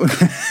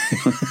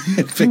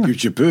 Jeg fikk jo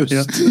ikke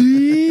pust.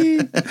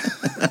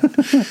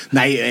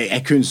 Nei,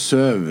 jeg kunne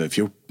sove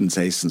 14,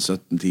 16,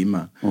 17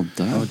 timer.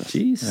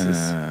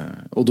 Jesus.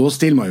 Og da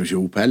stiller man jo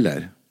ikke opp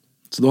heller.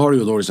 Så da har du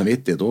jo dårlig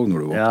samvittighet også når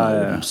du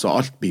våkner. Så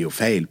alt blir jo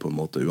feil på en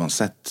måte,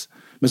 uansett.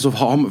 Men så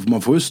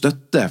man får jo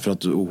støtte, for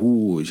at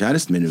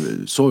kjæresten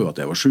min så jo at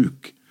jeg var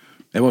syk.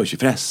 Jeg var jo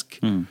ikke frisk.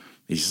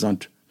 Ikke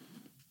sant?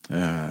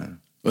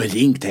 Og jeg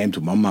ringte hjem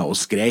til mamma og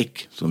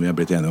skreik, som vi har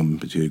blitt enige om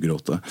betyr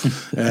gråte,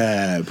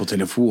 på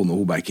telefonen, og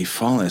hun bare, hva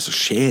faen er det som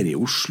skjer i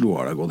Oslo?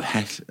 Har det gått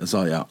helt? Jeg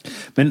sa, ja.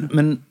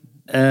 Men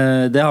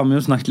det har vi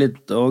jo snakket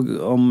litt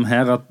om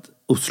her, at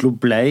Oslo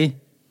ble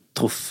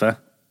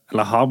truffet,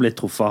 eller har blitt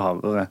truffet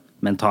hardere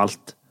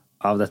mentalt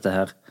av dette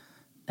her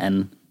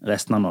enn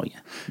resten av Norge,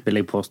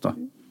 vil jeg påstå.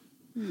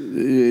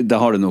 Det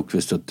har det nok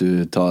hvis at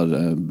du tar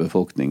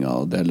befolkningen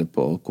og deler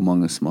på hvor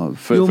mange som har...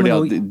 Men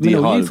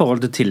også i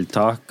forhold til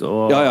tiltak,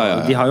 og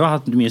de har jo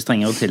hatt mye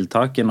strengere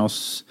tiltak enn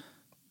oss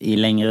i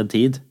lengre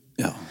tid.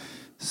 Ja.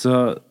 Så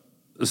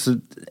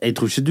jeg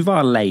tror ikke du var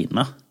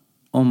alene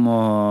om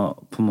å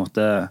på en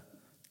måte...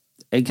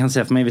 Jeg kan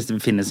se for meg, hvis det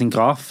finnes en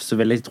graf, så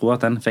vil jeg tro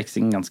at den fikk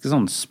en ganske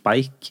sånn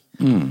spike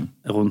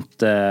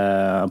rundt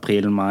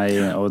april, mai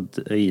og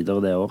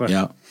videre det året.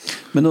 Ja.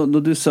 Men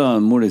når du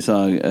sa, mor di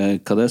sa,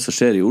 hva det er som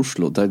skjer i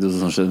Oslo, tenkte du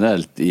sånn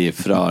generelt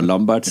fra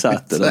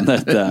Lambertseter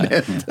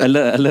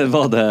eller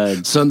var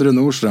det Søndre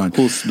Nordstrand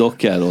hos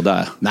dere og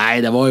deg? Nei,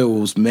 det var jo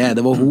hos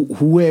meg.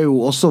 Hun er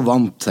jo også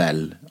vant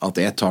til at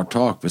jeg tar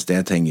tak hvis det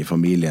er ting i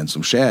familien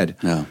som skjer.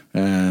 Ja.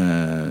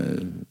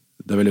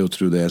 Det vil jeg jo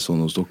tro det sånn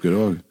hos dere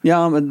også.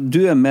 Ja, men du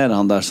mer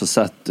han der som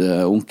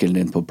setter onkelen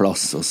din på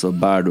plass, og så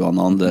bærer du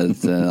han andre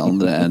til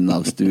andre enden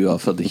av stua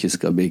for at det ikke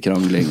skal bli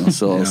krangling, og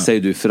så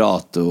sier du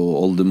fra til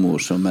oldemor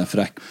som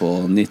frekk på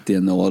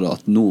 90. året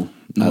at nå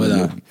er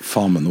det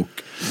faen meg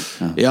nok.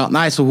 Ja,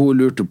 nei, så hun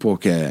lurte på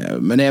hva...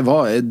 Men jeg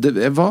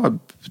var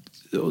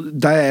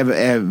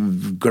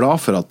glad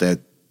for at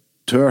jeg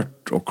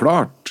tørt og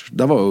klart.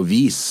 Det var jo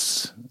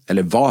vis...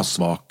 eller var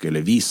svak,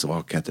 eller vis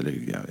svakhet, eller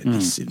det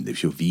er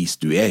ikke vis,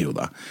 du jo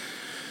det.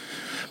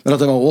 Men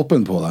at jeg var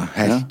åpen på det,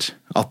 helt.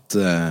 At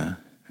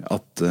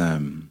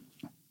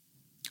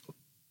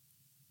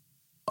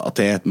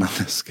jeg et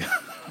menneske.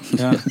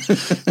 Ja,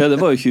 det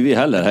var jo ikke vi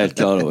heller helt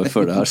klar over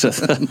før det her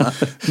skjedd.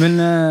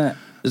 Men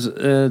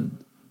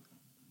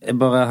jeg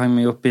bare hang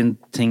meg opp I en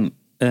ting.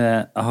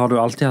 Har du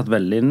alltid hatt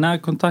veldig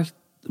nær kontakt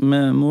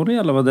med mor di,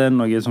 eller var det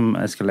noe som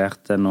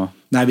eskalerte nå?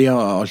 Nei, vi har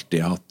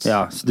alltid hatt.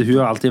 Ja, så hun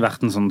har alltid vært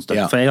en sånn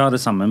støtte. For jeg har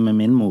det samme med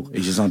min mor.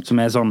 Ikke sant? Som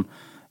sånn,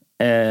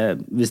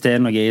 hvis det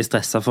noe jeg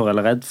stresset for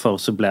eller redd for,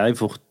 så blir jeg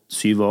fort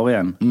 7 år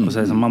igjen. Og så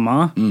jeg sånn,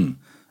 mamma.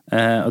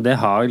 Og det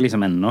har jeg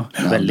liksom ennå.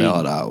 Veldig, det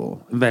har jeg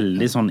også.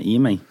 Veldig sånn I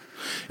meg.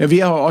 Ja, vi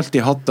har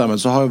alltid hatt det, men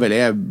så har jo vel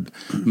jeg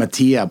med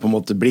tida på en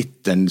måte blitt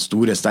den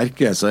store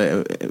sterke, så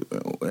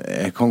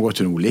jeg kan gå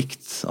til noe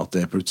likt at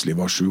jeg plutselig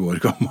var 7 år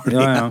gammel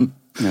igjen.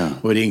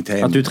 Og ringte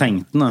hjem. At du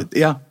trengte den?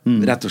 Ja,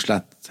 rett og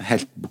slett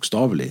helt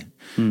bokstavelig.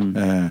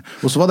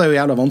 Og så var det jo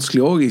jævla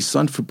vanskelig også, ikke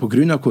sant? For på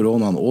grunn av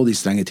koronaen og de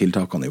strenge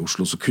tiltakene I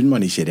Oslo, så kunne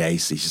man ikke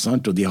reise, ikke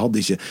sant? Og de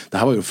hadde ikke,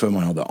 det her var jo før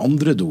man hadde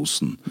andre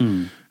dosen.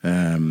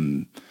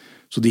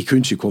 Så de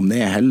kunne ikke komme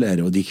ned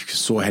heller, og de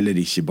så heller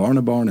ikke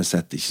barnebarnet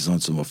sitt, ikke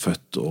sant, som var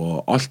født,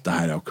 og alt det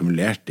her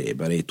akkumulerte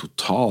bare I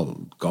total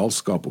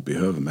galskap oppi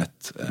høvet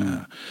mitt.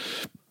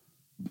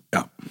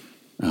 Ja.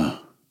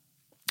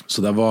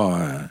 Så det var...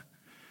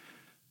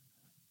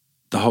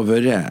 Det har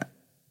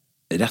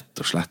vært rett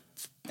og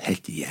slett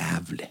helt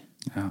jævlig.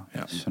 Ja,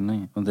 skjønner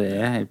jeg. Og det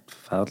helt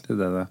forferdelig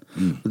det der.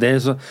 Og det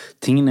så,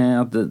 tingen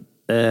at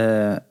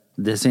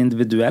det så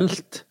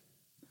individuelt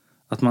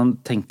at man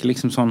tenker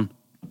liksom sånn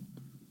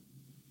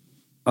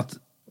at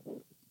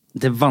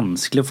det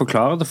vanskelig å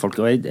forklare til folk,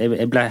 og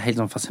jeg ble helt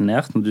sånn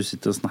fascinert når du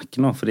sitter og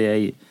snakker nå, fordi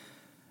jeg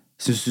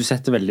synes du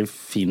setter veldig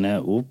fine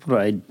ord på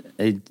det.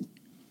 Jeg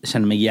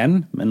kjenner meg igjen,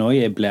 men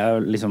også jeg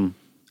blir liksom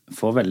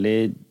får veldig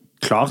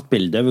klart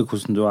bilde over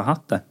hvordan du har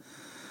hatt det.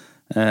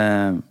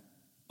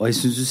 Og jeg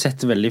synes du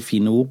setter veldig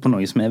fine ord på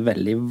noe som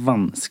veldig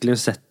vanskelig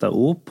å sette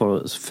ord på,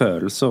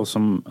 følelser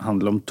som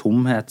handler om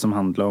tomhet, som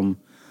handler om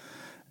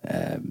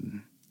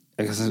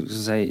jeg kan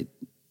si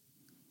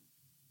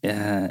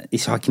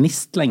ikke ha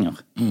gnist lenger.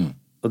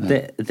 Og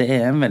det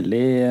en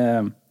veldig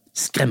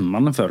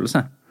skremmende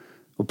følelse.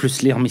 Og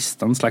plutselig har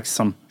mistet en slags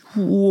sånn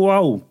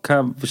wow,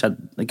 hva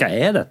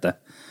dette?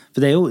 For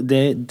det jo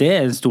det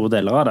en stor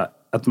del av det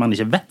at man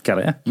ikke vet hva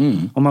det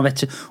og man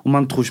vet ikke, og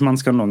man tror ikke man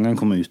skal noen gang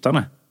komme ut av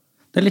det.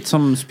 Det litt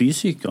som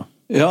spysyker.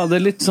 Ja, det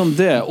litt som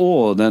det,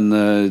 og den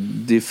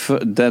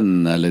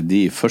eller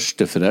de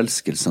første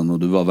forelskelsene når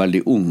du var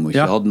veldig ung og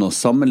ikke hadde noe å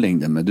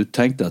sammenligne med. Du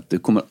tenkte at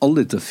det kommer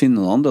aldri til å finne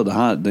noen andre,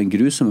 og den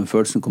grusomme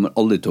følelsen kommer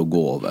aldri til å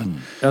gå over.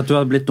 Ja, at du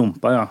hadde blitt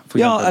dumpet,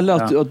 Ja,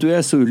 eller at du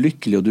så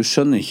ulykkelig, og du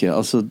skjønner ikke,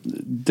 altså,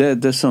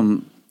 det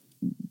som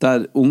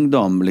der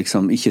ungdom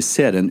liksom ikke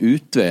ser en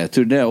utvei. Jeg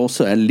tror det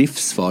også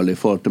livsfarlig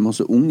for det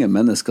masse unge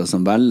mennesker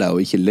som velger å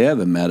ikke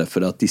leve med det,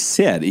 for at de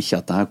ser ikke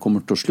at det her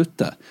kommer til å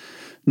slutte.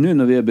 Nå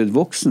når vi blitt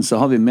voksen,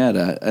 så har vi mer,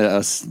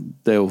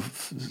 det jo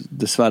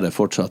dessverre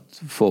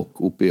fortsatt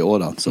folk oppe I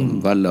årene som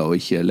velger å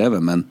ikke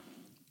leve, men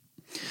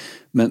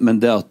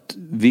det at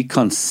vi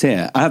kan se,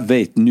 jeg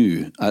vet nå,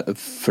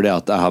 fordi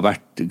at jeg har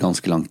vært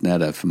ganske langt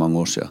nede for mange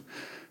år siden,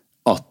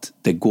 at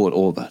det går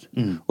over.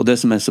 Og det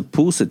som så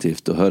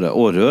positivt å høre,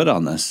 og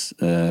rørende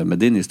med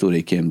din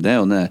historie, Kim, det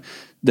jo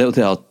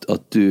det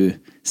at du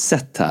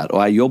sitter her,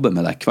 og jeg jobber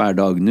med deg hver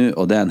dag nå,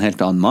 og det en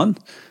helt annen mann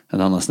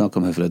enn han har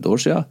snakket med for et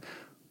år siden,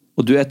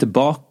 og du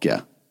tilbake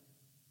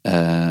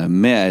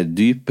med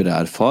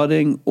dypere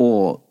erfaring,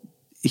 og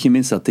ikke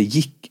minst at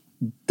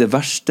det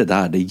verste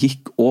der, det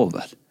gikk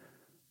over.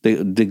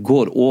 Det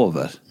går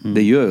over.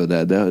 Det gjør jo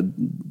det.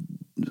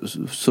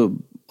 Så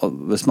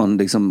hvis man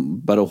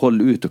liksom bare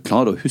holder ut og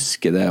klarer å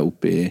huske det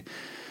oppi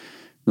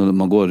når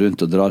man går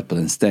rundt og drar på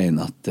den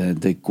steinen, at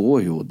det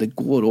går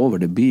over,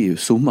 det blir jo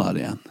sommer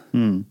igjen.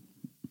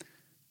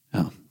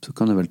 Ja, så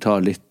kan det vel ta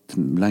litt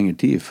lengre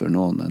tid for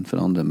noen enn for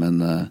andre,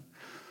 men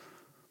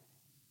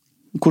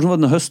hvordan var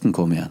det når høsten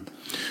kom igjen?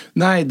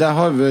 Nei,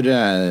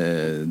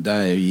 det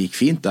gikk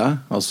fint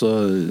da. Altså,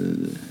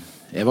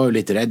 jeg var jo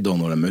litt redd da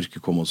når det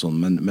mørke kom og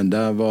sånn, men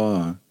det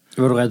var...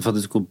 Var du redd for at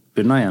det skulle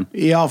begynne igjen?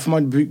 Ja, for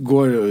man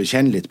går og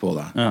kjenner litt på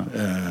det. Ja.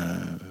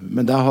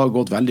 Men det har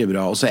gått veldig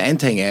bra. Og så en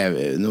ting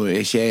nå er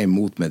ikke jeg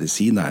imot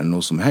medisiner eller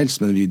noe som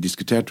helst, men vi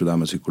diskuterte jo det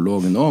med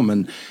psykologen også,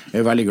 men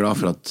jeg veldig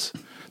glad for at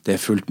det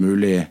fullt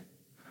mulig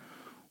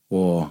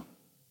å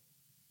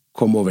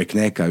komme over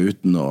kneka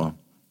uten å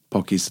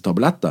pakke I seg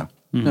tabletter.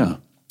 Ja.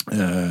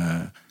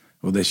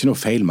 Og det ikke noe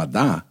feil med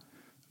det,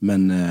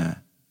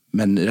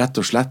 men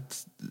rett og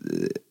slett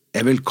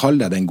jeg vil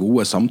kalle det den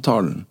gode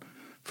samtalen,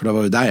 for det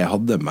var jo det jeg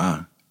hadde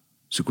med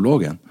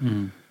psykologen.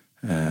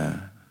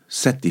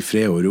 Sett I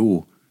fred og ro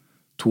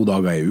 2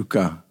 dager I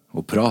uka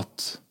og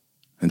prat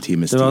en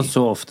times tid. Det var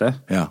så ofte?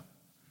 Ja.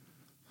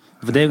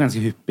 For det jo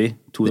ganske hyppig,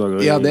 2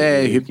 dager Ja,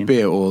 det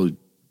hyppig og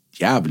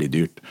jævlig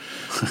dyrt.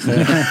 For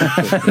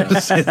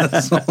å si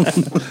det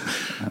sånn.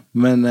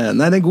 Men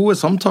nei, den gode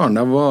samtalen,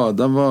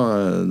 det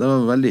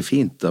var veldig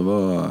fint. Det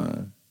var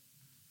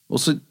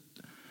også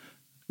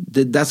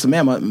det som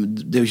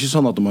det jo ikke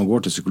sånn at når man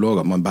går til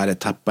psykolog at man bare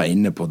tepper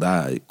inne på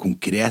det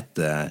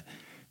konkrete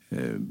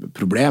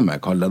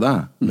problemet, kaller det.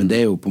 Men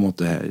det jo på en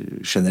måte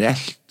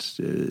generelt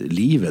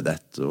livet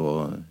ditt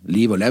og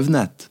liv og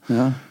levnet.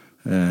 Ja.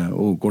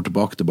 Og går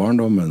tilbake til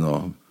barndommen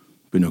og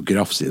begynner å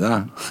grafse I det.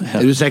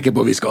 Du sikker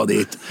på vi skal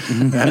dit?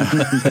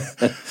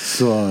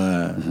 Så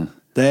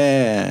det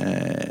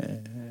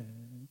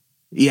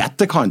I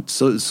etterkant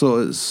så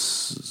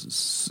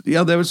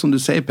ja, det vel som du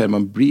sier, Per,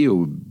 man blir jo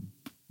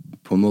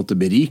på en måte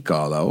beriket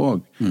av det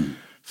også.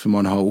 For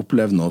man har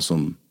opplevd noe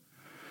som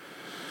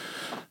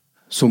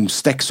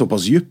stikker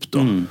såpass djupt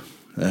da,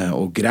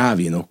 og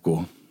grever I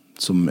noe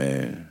som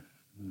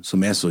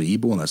så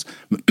iboende.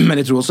 Men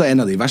jeg tror også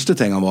en av de verste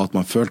tingene var at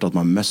man følte at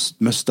man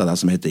mistet det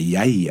som heter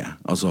jeget.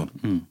 Altså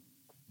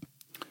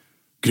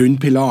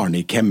grunnpilaren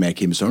I hvem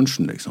Kim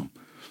Sørensen, liksom.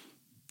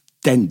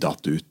 Den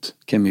datt ut.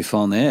 Hvem I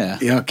faen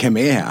jeg? Ja, hvem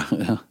jeg?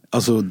 Ja.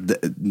 Altså,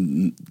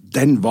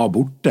 den var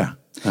borte.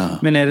 Ja.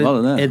 Men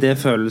det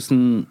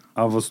følelsen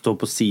av å stå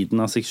på siden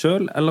av seg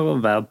selv, eller å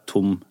være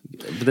tom?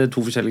 For det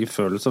 2 forskjellige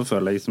følelser,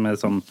 føler jeg, som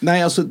sånn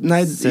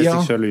se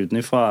seg selv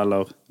utenifra,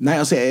 eller? Nei,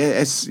 altså,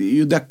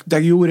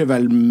 det gjorde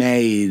vel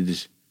mer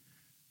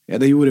ja,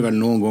 det gjorde vel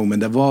noen gang,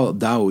 men det var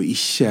det jo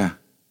ikke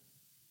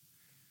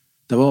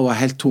det var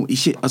helt tom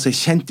ikke, altså, jeg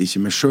kjente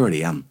ikke meg selv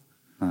igjen.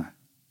 Nei.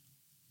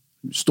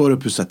 Står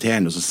og pusser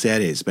tærne, og så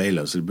ser jeg I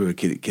speilet, og så blir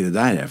hva det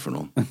der for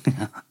noen?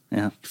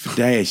 Ja. For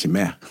det jeg ikke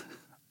med.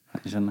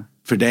 Jeg skjønner.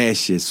 For det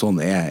ikke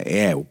sånn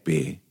jeg oppe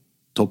I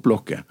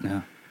topplokket. Ja.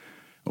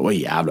 Det var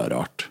jævla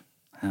rart.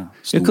 Ja.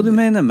 Hva du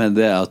mener med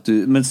det?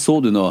 Men så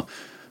du noe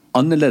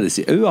annerledes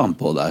I øynene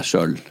på deg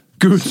selv?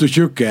 Gud, så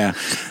tjukk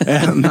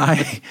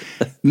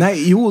Nei,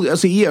 jo,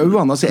 altså I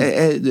øynene altså,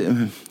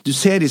 du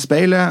ser I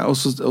speilet og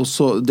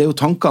så, det jo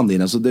tankene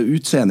dine altså, det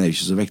utseendet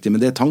ikke så viktig,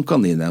 men det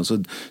tankene dine og så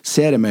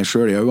ser jeg meg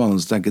selv I øynene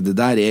og så tenker jeg, det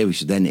der jo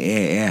ikke den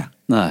jeg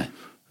Nei.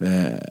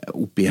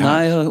 Oppi her.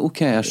 Nei, ok,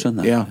 jeg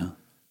skjønner. Ja.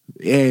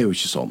 Jeg jo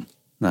ikke sånn.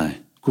 Nei.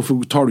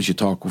 Hvorfor tar du ikke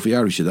tak? Hvorfor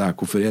gjør du ikke det?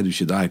 Hvorfor du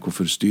ikke der?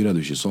 Hvorfor styrer du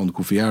ikke sånn?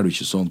 Hvorfor gjør du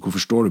ikke sånn?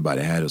 Hvorfor står du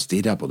bare her og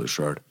stirrer på deg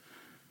selv?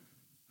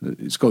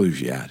 Det skal du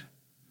ikke gjøre.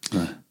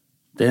 Nei.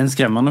 Det en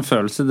skremmende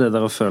følelse, det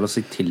der å føle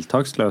seg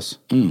tiltaksløs.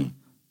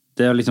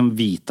 Det å liksom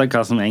vite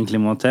hva som egentlig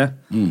må til.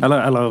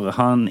 Eller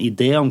ha en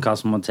idé om hva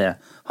som må til.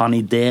 Ha en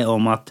idé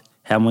om at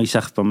her må jeg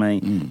skjerpe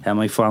meg, her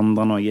må jeg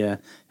forandre noe,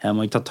 her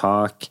må jeg ta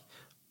tak,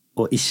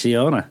 og ikke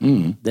gjøre det.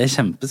 Det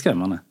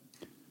kjempeskremmende.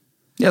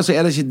 Ja, så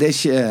det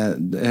ikke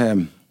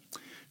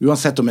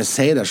uansett om jeg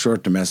sier det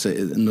selv til meg, så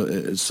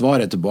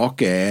svaret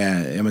tilbake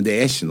ja, men det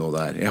ikke noe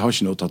der. Jeg har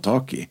ikke noe å ta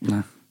tak I.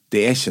 Nei.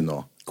 Det ikke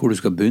noe. Hvor du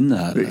skal begynne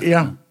her?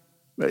 Ja.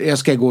 Jeg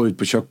skal gå ut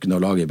på kjøkkenet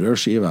og lage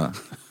brødskive.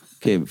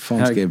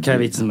 Hva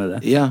vitsen med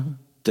det? Ja,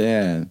 det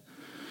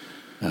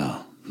ja.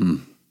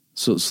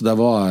 Så det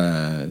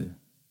var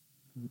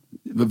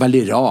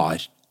veldig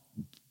rar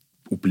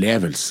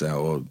opplevelse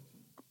og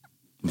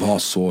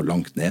var så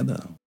langt nede.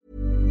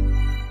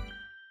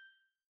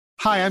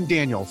 Hi, I'm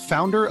Daniel,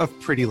 founder of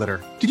Pretty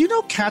Litter. Did you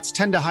know cats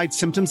tend to hide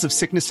symptoms of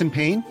sickness and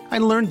pain? I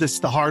learned this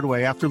the hard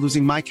way after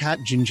losing my cat,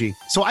 Gingy.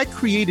 So I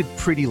created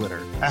Pretty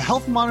Litter, a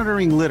health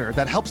monitoring litter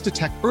that helps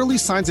detect early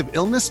signs of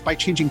illness by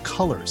changing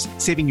colors,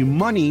 saving you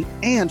money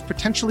and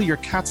potentially your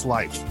cat's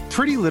life.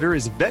 Pretty Litter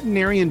is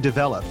veterinarian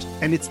developed,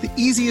 and it's the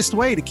easiest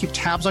way to keep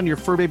tabs on your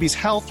fur baby's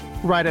health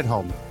right at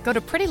home. Go to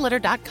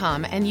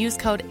prettylitter.com and use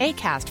code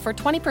ACAST for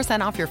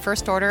 20% off your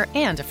first order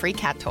and a free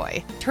cat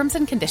toy. Terms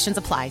and conditions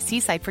apply. See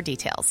site for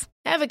details.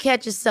 Ever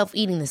catch yourself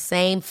eating the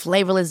same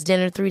flavorless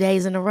dinner 3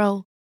 days in a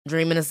row?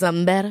 Dreaming of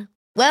something better?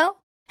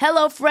 Well,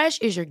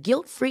 HelloFresh is your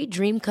guilt-free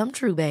dream come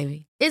true,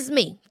 baby. It's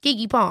me,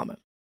 Keke Palmer.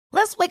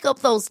 Let's wake up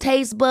those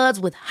taste buds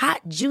with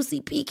hot,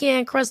 juicy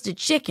pecan-crusted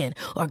chicken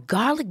or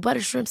garlic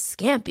butter shrimp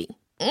scampi.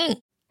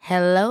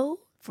 Hello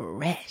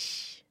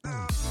Fresh.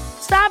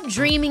 Stop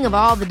dreaming of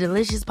all the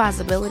delicious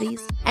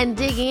possibilities and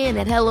dig in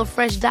at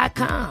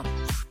HelloFresh.com.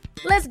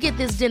 Let's get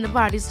this dinner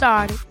party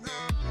started.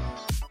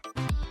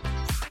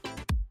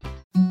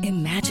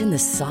 Imagine the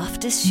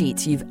softest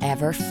sheets you've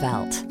ever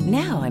felt.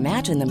 Now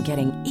imagine them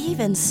getting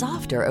even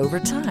softer over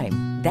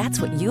time.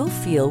 That's what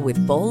you'll feel with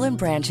Boll &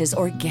 Branch's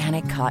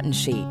organic cotton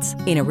sheets.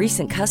 In a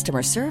recent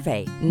customer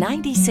survey,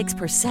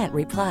 96%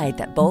 replied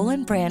that Boll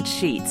 & Branch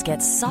sheets get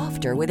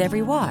softer with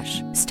every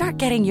wash. Start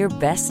getting your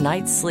best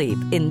night's sleep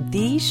in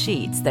these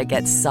sheets that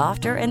get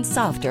softer and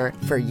softer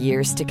for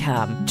years to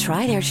come.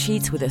 Try their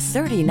sheets with a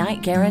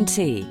 30-night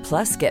guarantee.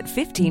 Plus, get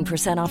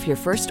 15% off your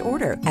first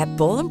order at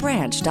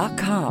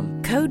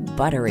bollandbranch.com. Code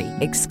BUTTERY.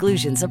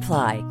 Exclusions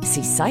apply.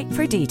 See site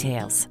for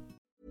details.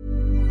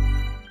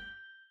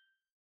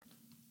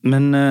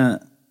 Men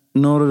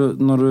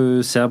når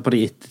du ser på det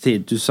i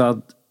ettertid, du sa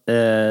at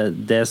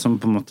det som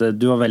på en måte,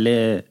 du var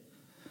veldig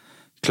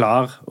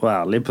klar og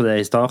ærlig på det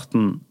i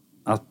starten,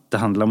 at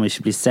det handler om å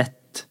ikke bli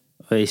sett,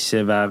 og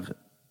ikke være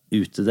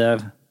ute der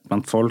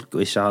blant folk,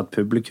 og ikke ha et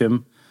publikum,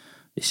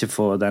 ikke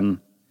få den,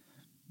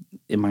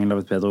 i mangel av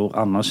et bedre ord,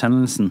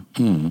 anerkjennelsen.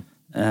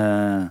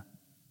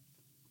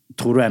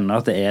 Tror du ennå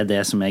at det er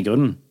det som er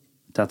grunnen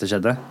til at det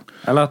skjedde?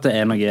 Eller at det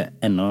er noe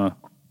enda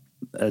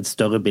et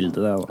større bilde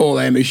der?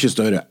 Det er mye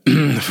større.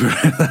 For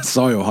det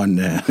sa jo han,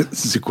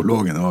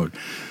 psykologen også.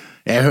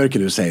 Jeg hører ikke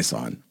du sier,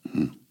 sa han.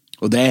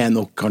 Og det er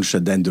nok kanskje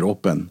den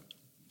dråpen,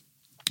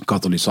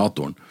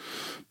 katalysatoren.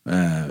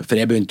 For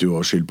jeg begynte jo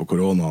å skylde på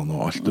koronaen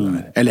og alt det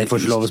der. Eller, jeg får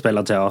ikke lov å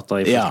spille teater,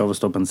 jeg får ikke lov å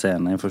stå på en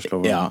scene, jeg får ikke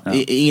lov å...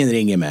 Ingen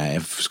ringer meg,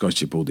 jeg skal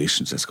ikke på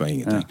auditions, jeg skal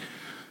ingenting.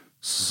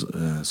 Så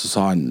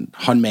sa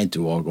han mente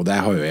jo også, og det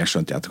har jo jeg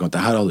skjønt i etterkant,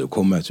 det her hadde jo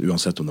kommet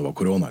uansett om det var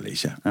korona eller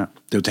ikke.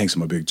 Det er jo ting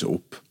som har bygd seg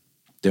opp.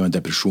 Det er jo en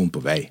depresjon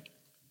på vei.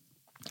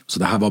 Så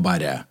det her var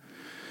bare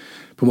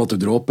på en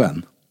måte dråpen.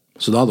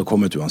 Så det hadde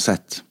kommet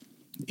uansett,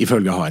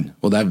 ifølge han.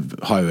 Og det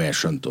har jo jeg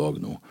skjønt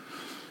også nå.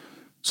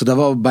 Så det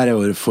var bare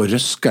å få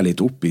røske litt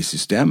opp i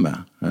systemet,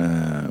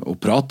 og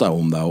prate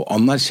om det, og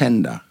anerkjenne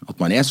det, at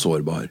man er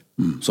sårbar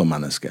som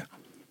menneske.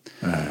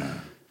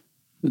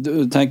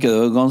 Du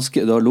tenker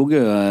det har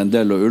ligget en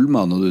del av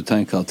ulma når du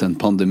tenker at en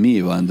pandemi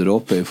var en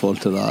dråpe i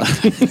forhold til det.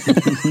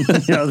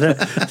 Ja, det.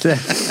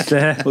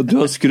 Og du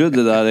har skrudd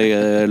det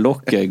der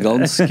lokket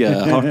ganske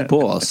hardt på,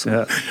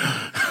 altså.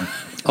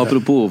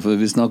 Apropos, for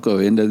vi snakket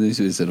jo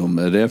innledningsvis om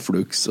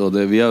reflux, og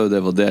vi har jo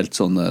det var delt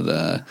sånn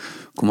der,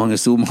 hvor mange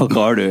zoomak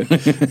har du?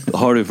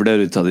 Har du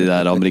flere ut av de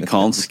der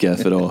amerikanske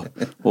for å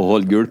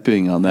holde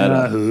gulpinga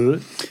nede?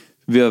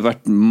 Vi har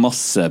vært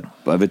masse,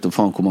 jeg vet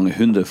ikke hvor mange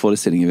 100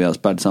 forestillinger vi har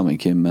spilt sammen,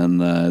 Kim,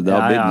 men det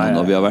har blitt noen,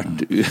 og vi har vært...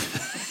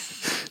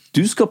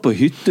 Du skal på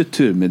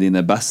hyttetur med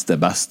dine beste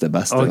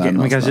venner.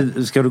 Men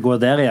kanskje, skal du gå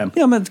der igjen?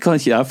 Ja, men kan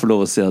ikke jeg få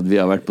lov å si at vi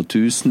har vært på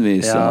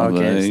tusenvis av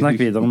snakk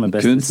videre med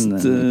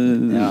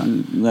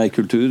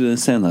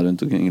kulturscener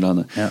rundt omkring i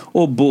landet.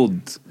 Og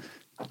bodd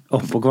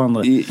oppå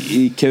hverandre.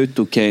 I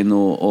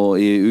Kautokeino og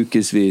i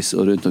ukesvis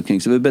og rundt omkring,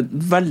 så vi ble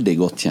veldig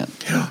godt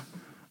kjent.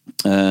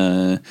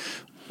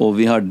 Og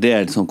vi har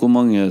delt sånn, hvor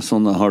mange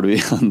sånne har du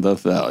igjen?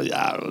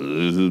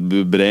 Du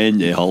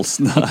brenner i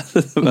halsen her.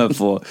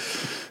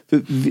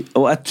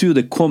 Og jeg tror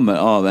det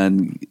kommer av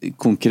en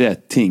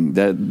konkret ting.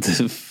 Jeg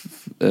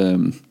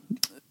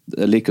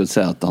liker å si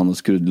at han har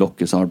skrudd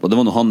lokket så hardt på. Det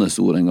var noe hans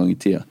ord en gang i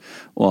tida,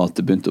 og at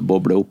det begynte å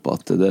boble opp,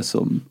 at det er det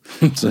som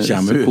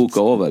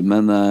koker over.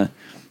 Men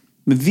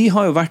vi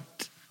har jo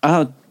vært, jeg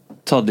har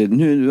tatt litt,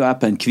 nå er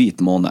jeg på en hvit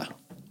måned,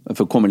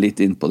 for å komme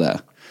litt inn på det.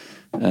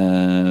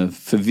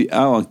 For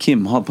jeg og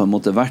Kim har på en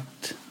måte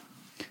vært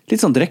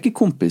litt sånn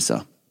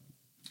drekkekompiser.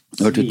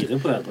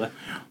 Svirebrødre.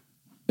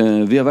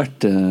 Vi har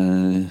vært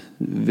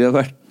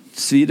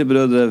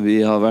svirebrødre, vi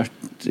har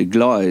vært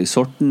glad i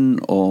sorten,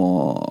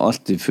 og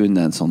alltid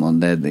funnet en sånn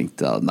anledning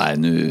til at nei,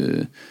 nå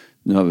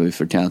har vi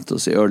fortjent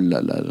oss i øl,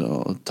 eller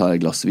å ta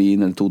et glass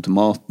vin eller 2 til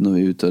maten når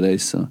vi er ute og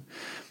reiser.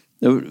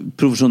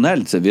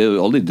 Profesjonelt så vi har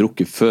jo aldri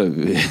drukket før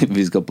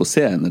vi skal på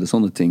scenen eller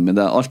sånne ting, men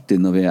det er alltid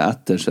når vi er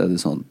etter, så er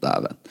det sånn,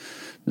 dæven,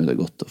 nå er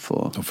det godt å få...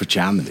 Og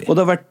fortjener vi. Og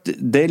det har vært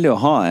deilig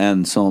å ha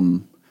en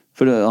som...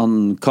 For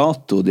han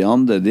Kato, de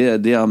andre,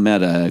 de har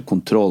mer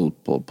kontroll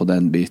på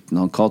den biten.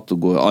 Han Kato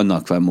går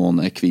annet hver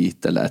måned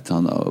hvit, eller et eller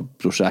annet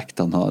prosjekt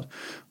han har.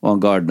 Og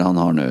han Gard, han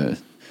har nå...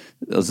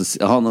 Altså,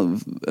 han er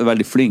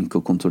veldig flink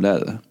å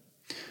kontrollere det.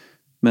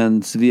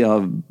 Mens vi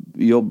har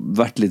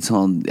vært litt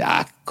sånn,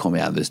 ja, kom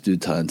igjen, hvis du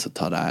tar en, så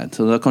tar jeg en.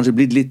 Så det har kanskje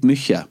blitt litt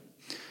mye.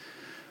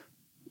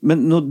 Men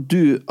når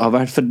du har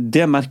vært... For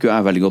det merker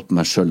jeg veldig godt på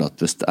meg selv, at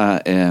hvis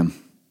jeg er...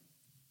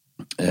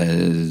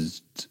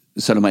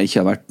 Selv om jeg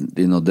ikke har vært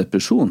i noen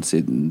depresjon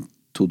siden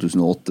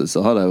 2008,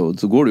 så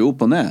går det jo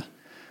opp og ned.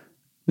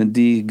 Men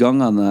de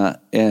gangene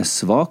jeg er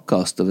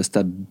svakest, og hvis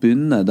jeg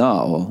begynner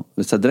da, og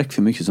hvis jeg drikker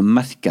for mye, så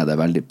merker jeg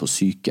det veldig på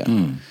syke.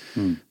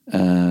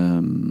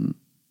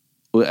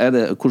 Og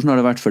hvordan har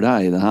det vært for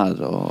deg i det her?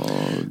 Og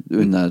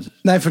under...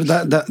 Nei, for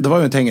det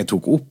var jo en ting jeg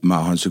tok opp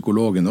med han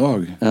psykologen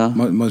også. Ja.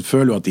 Man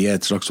føler jo at de er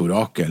et slags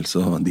orakel,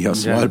 så de har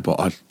svar på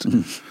alt.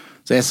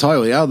 Så jeg sa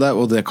jo, ja,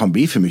 og det kan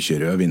bli for mye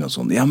rødvin og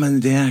sånn. Ja, men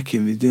det er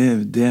ikke,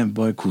 det er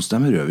bare kos deg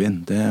med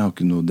rødvin. Det er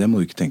ikke noe, det må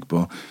du ikke tenke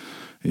på.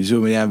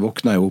 Så jeg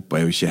våkna jo opp, og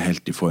jeg er jo ikke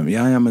helt i form.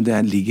 Ja, men det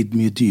ligger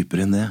mye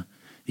dypere enn det.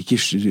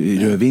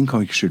 Rødvin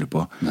kan vi ikke skylde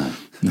på. Nei.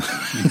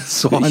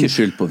 Ikke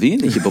skyld på vin,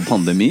 ikke på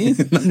pandemi.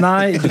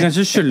 Nei, du kan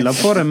ikke skylde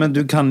på det, men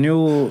du kan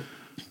jo...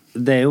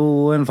 Det er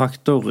jo en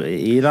faktor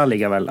i det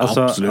likevel.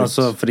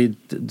 Altså, fordi,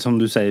 som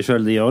du sier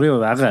selv, det gjør det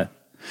jo verre.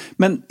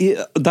 Men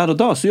der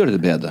og da så gjør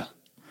det bedre.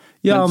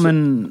 Ja,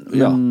 men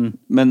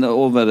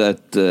over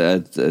et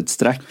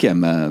strekke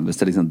med, hvis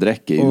det liksom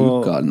drekker i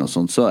uka eller noe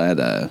sånt, så er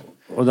det...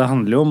 Og det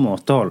handler jo om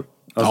måtehold.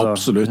 Altså,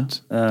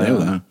 absolutt, det er jo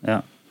det. Ja.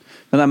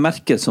 Men jeg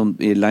merker som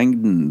i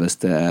lengden, hvis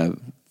det er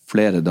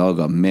flere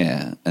dager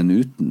med enn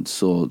uten,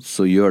 så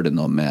gjør det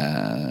noe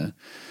med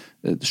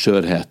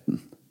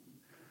skjørheten.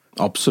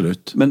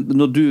 Absolutt. Men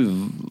når du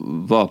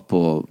var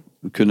på,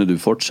 kunne du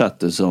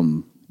fortsette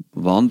som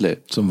vanlig?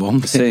 Som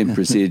vanlig. Same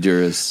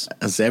procedure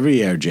as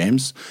every year,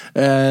 James.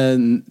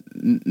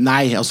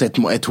 Nei, altså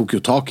jeg tok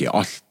jo tak i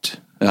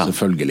alt,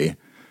 selvfølgelig.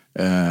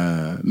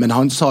 Men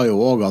han sa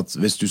jo også at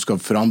hvis du skal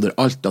forandre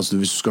alt, altså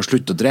hvis du skal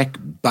slutte å drikke,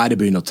 bare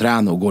begynne å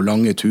trene og gå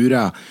lange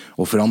turer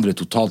og forandre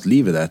totalt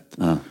livet ditt,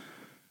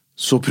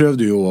 så prøv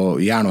du jo å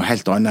gjøre noe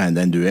helt annet enn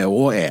den du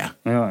og er.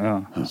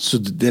 Så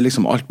det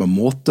liksom alt med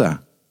måte.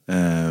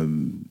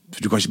 For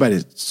du kan ikke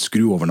bare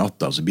skru over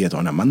natta og så bli et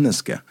annet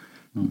menneske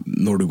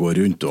når du går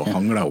rundt og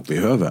hangler opp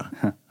i høvet.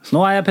 Nå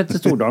er jeg Petter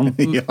Stordalen.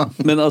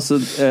 Men altså,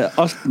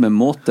 alt med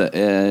måte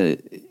er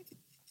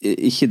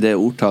ikke det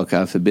ordtaket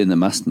jeg forbinder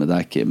mest med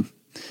deg, Kim.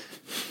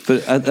 For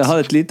jeg har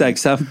et lite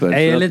eksempel.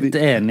 Jeg er litt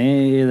enig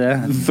i det.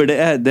 For det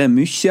er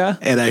mye.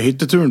 Er det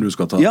hytteturen du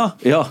skal ta? Ja.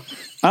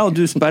 Jeg og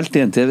du spilte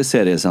i en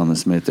TV-serie sammen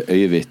som heter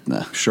Øyevittne.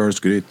 Selv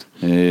skryt.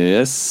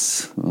 Yes.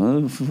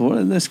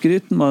 Det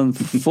skryten man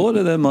får,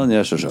 det man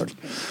gjør seg selv.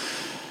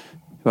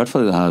 I hvert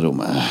fall i det her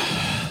rommet.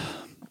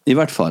 I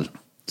hvert fall,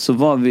 så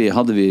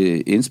hadde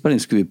vi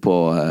innspilling, skulle vi på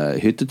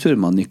hyttetur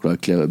med Nicolai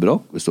Kleve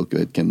Broch, hvis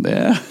dere vet hvem det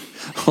er.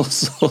 Og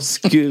så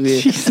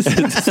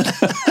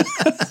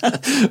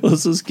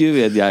skulle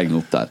vi et gjeng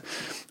opp der.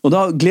 Og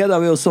da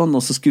gledet vi oss sånn,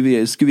 og så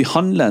skulle vi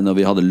handle når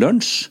vi hadde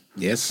lunsj.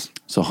 Yes.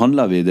 Så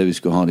handlet vi det vi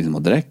skulle ha liksom,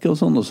 å drikke og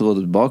sånn, og så var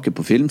det tilbake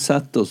på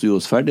filmsettet, og så gjorde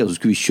vi oss ferdig, og så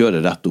skulle vi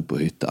kjøre rett opp på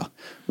hytta.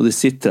 Og det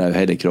sitter der jo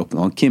hele kroppen,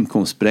 og Kim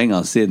kom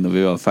sprengende inn når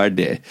vi var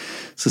ferdige.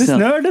 Det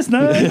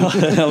snør!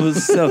 Ja, men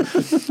så...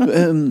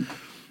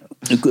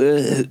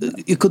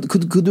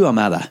 Hva du har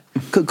med deg?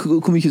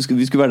 Hvor mye vi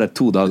skulle være der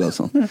 2 dager og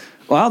sånn.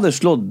 Og jeg hadde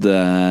slått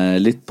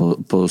litt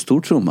på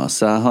stortromma,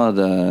 så jeg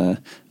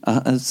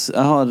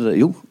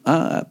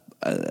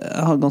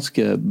har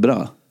ganske bra.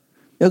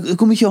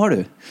 Hvor mye har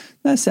du?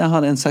 Nei, så jeg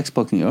har en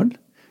 6-pakning øl,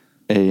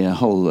 en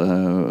halv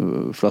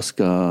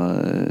flaske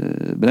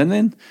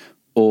brennvin,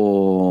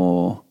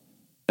 og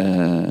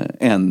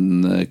en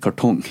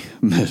kartong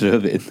med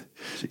rødvin.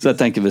 Så jeg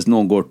tenker, hvis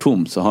noen går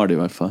tom, så har de i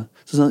hvert fall.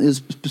 Så sånn,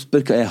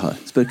 spør hva jeg har.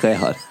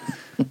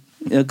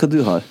 Ja, hva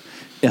du har?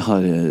 Jeg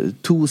har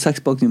 2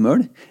 6-pakninger med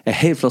øl, en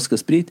hel flaske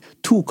sprit,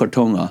 2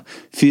 kartonger,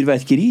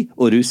 fyrverkeri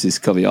og russisk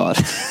kaviar.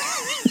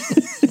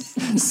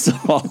 Så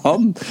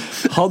han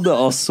hadde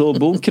altså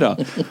bunkra.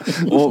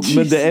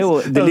 Men det er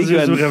jo det ligger jo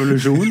en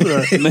revolusjon.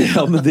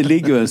 Men det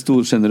ligger jo en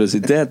stor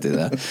generøsitet i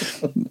det.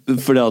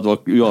 For det at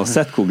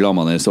uansett hvor glad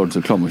man er, så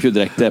klarer man ikke å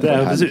drikke det på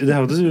det. Det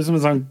hørtes ut som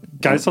en sånn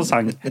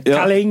Kaisersang.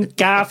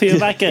 Kalinka,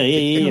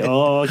 fyrverkeri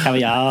og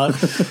kaviar.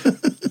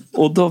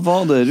 Og da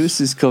var det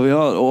russisk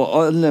kaviar,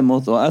 og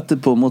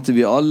etterpå måtte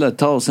vi alle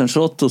ta oss en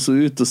shot og så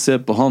ut og se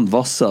på han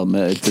vassa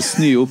til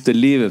sny opp til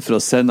livet for å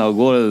sende av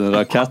gårde den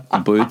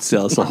raketten på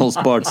utsida, så han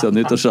spart seg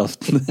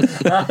nyttårsaften.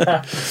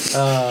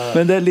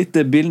 Men det er litt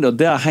det bildet, og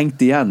det har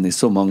hengt igjen i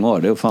så mange år.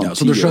 Det er jo faen 10 år.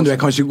 Så du skjønner,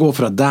 jeg kan ikke gå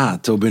fra deg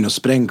til å begynne å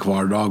sprenge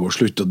hver dag og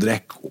slutte å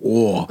drikke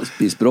og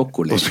spise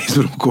brokkoli.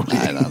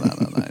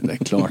 Nei, det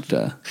er klart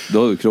det. Da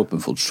har jo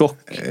kroppen fått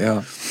sjokk. Ja.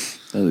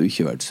 Det hadde jo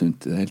ikke vært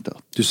sunt i det hele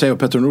tatt. Du ser jo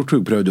Petter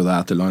Northug prøvde jo det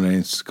etter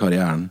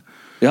landslagskarrieren.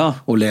 Ja.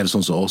 Og leve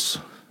sånn som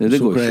oss.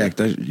 Det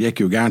gikk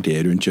jo gærent i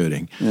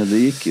rundkjøring. Ja,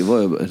 det var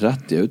jo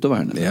rett i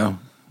autovernet. Ja.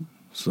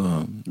 Så...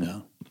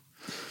 Ja.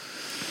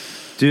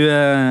 Du,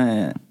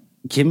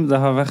 Kim, det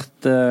har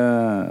vært...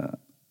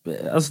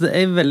 altså,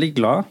 jeg er veldig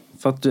glad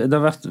for at det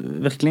har vært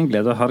virkelig en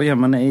glede å ha deg her,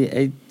 men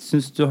jeg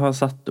synes du har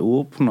satt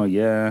ord på noe...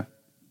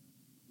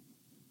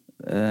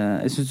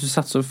 jeg synes du har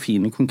satt så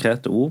fine,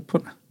 konkrete ord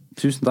på det.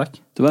 Tusen takk.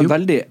 Det var en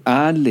veldig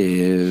ærlig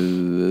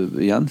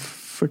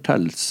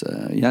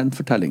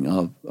gjenfortelling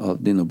av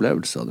din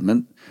opplevelse av det.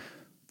 Men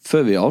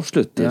før vi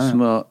avslutter, så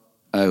må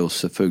jeg jo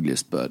selvfølgelig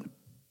spørre,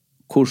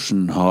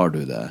 hvordan har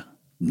du det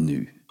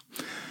nå?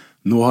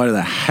 Nå har jeg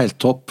det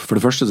helt topp. For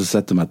det første så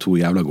setter jeg meg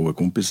 2 jævla gode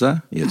kompiser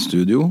i et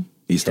studio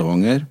i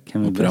Stavanger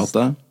og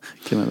prater.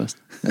 Hvem er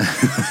best?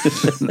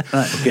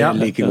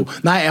 Like god.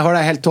 Nei, jeg har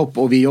det helt topp,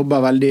 og vi jobber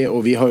veldig, og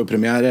vi har jo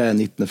premiere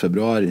 19.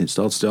 februar i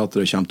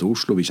Statsteatret, kommer til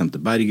Oslo, vi kommer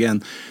til Bergen,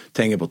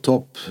 ting er på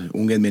topp,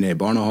 ungen min er i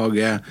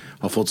barnehage,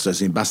 har fått seg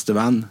sin beste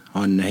venn,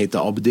 han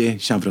heter Abdi,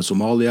 kommer fra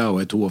Somalia og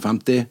er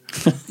 52,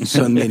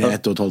 sønnen min er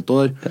 1,5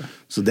 år,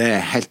 så det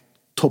er helt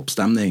topp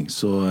stemning,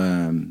 så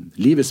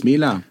livet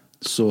smiler.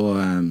 Så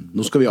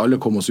nå skal vi alle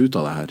komme oss ut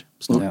av det her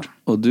snart. Ja.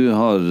 Og du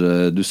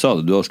sa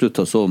det, du har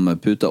sluttet så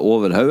med puta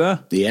over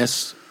hodet.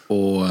 Yes,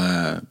 og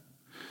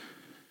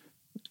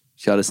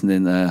kjæresten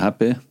din er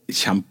happy?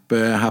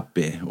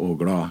 Kjempehappy og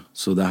glad,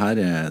 så det her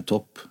er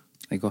topp.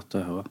 Det er godt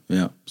å høre.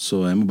 Ja,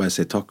 så jeg må bare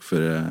si takk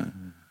for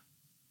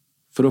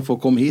å få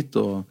komme hit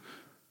og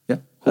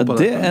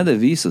det er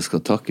det vi som skal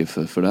takke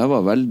for det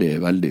var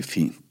veldig, veldig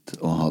fint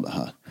å ha det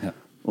her. Ja.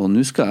 Og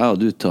nå skal jeg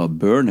og du ta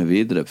børne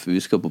videre, for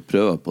vi skal på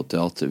prøver på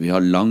teater. Vi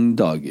har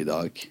langdag i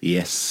dag.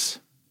 Yes.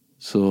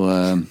 Så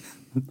er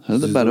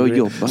det bare å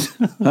jobbe.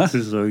 Jeg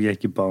synes jeg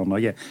gikk i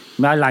barnehage.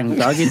 Vi har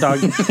langdag i dag.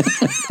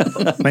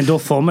 Men da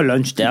får vi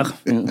lunsj der.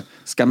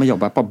 Skal vi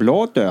jobbe på blå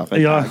dør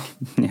i dag?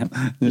 Ja.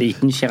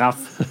 Liten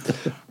giraff.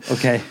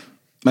 Ok.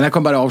 Men jeg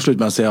kan bare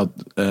avslutte med å si at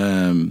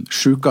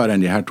sjukere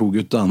enn de her 2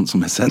 guttene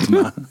som jeg sendte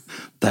meg,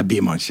 der blir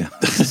man ikke.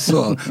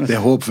 Så det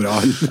håp for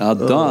alle. Ja,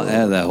 da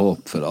det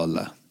håp for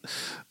alle.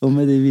 Og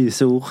med de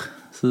vise ord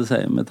så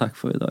sier vi takk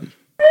for i dag.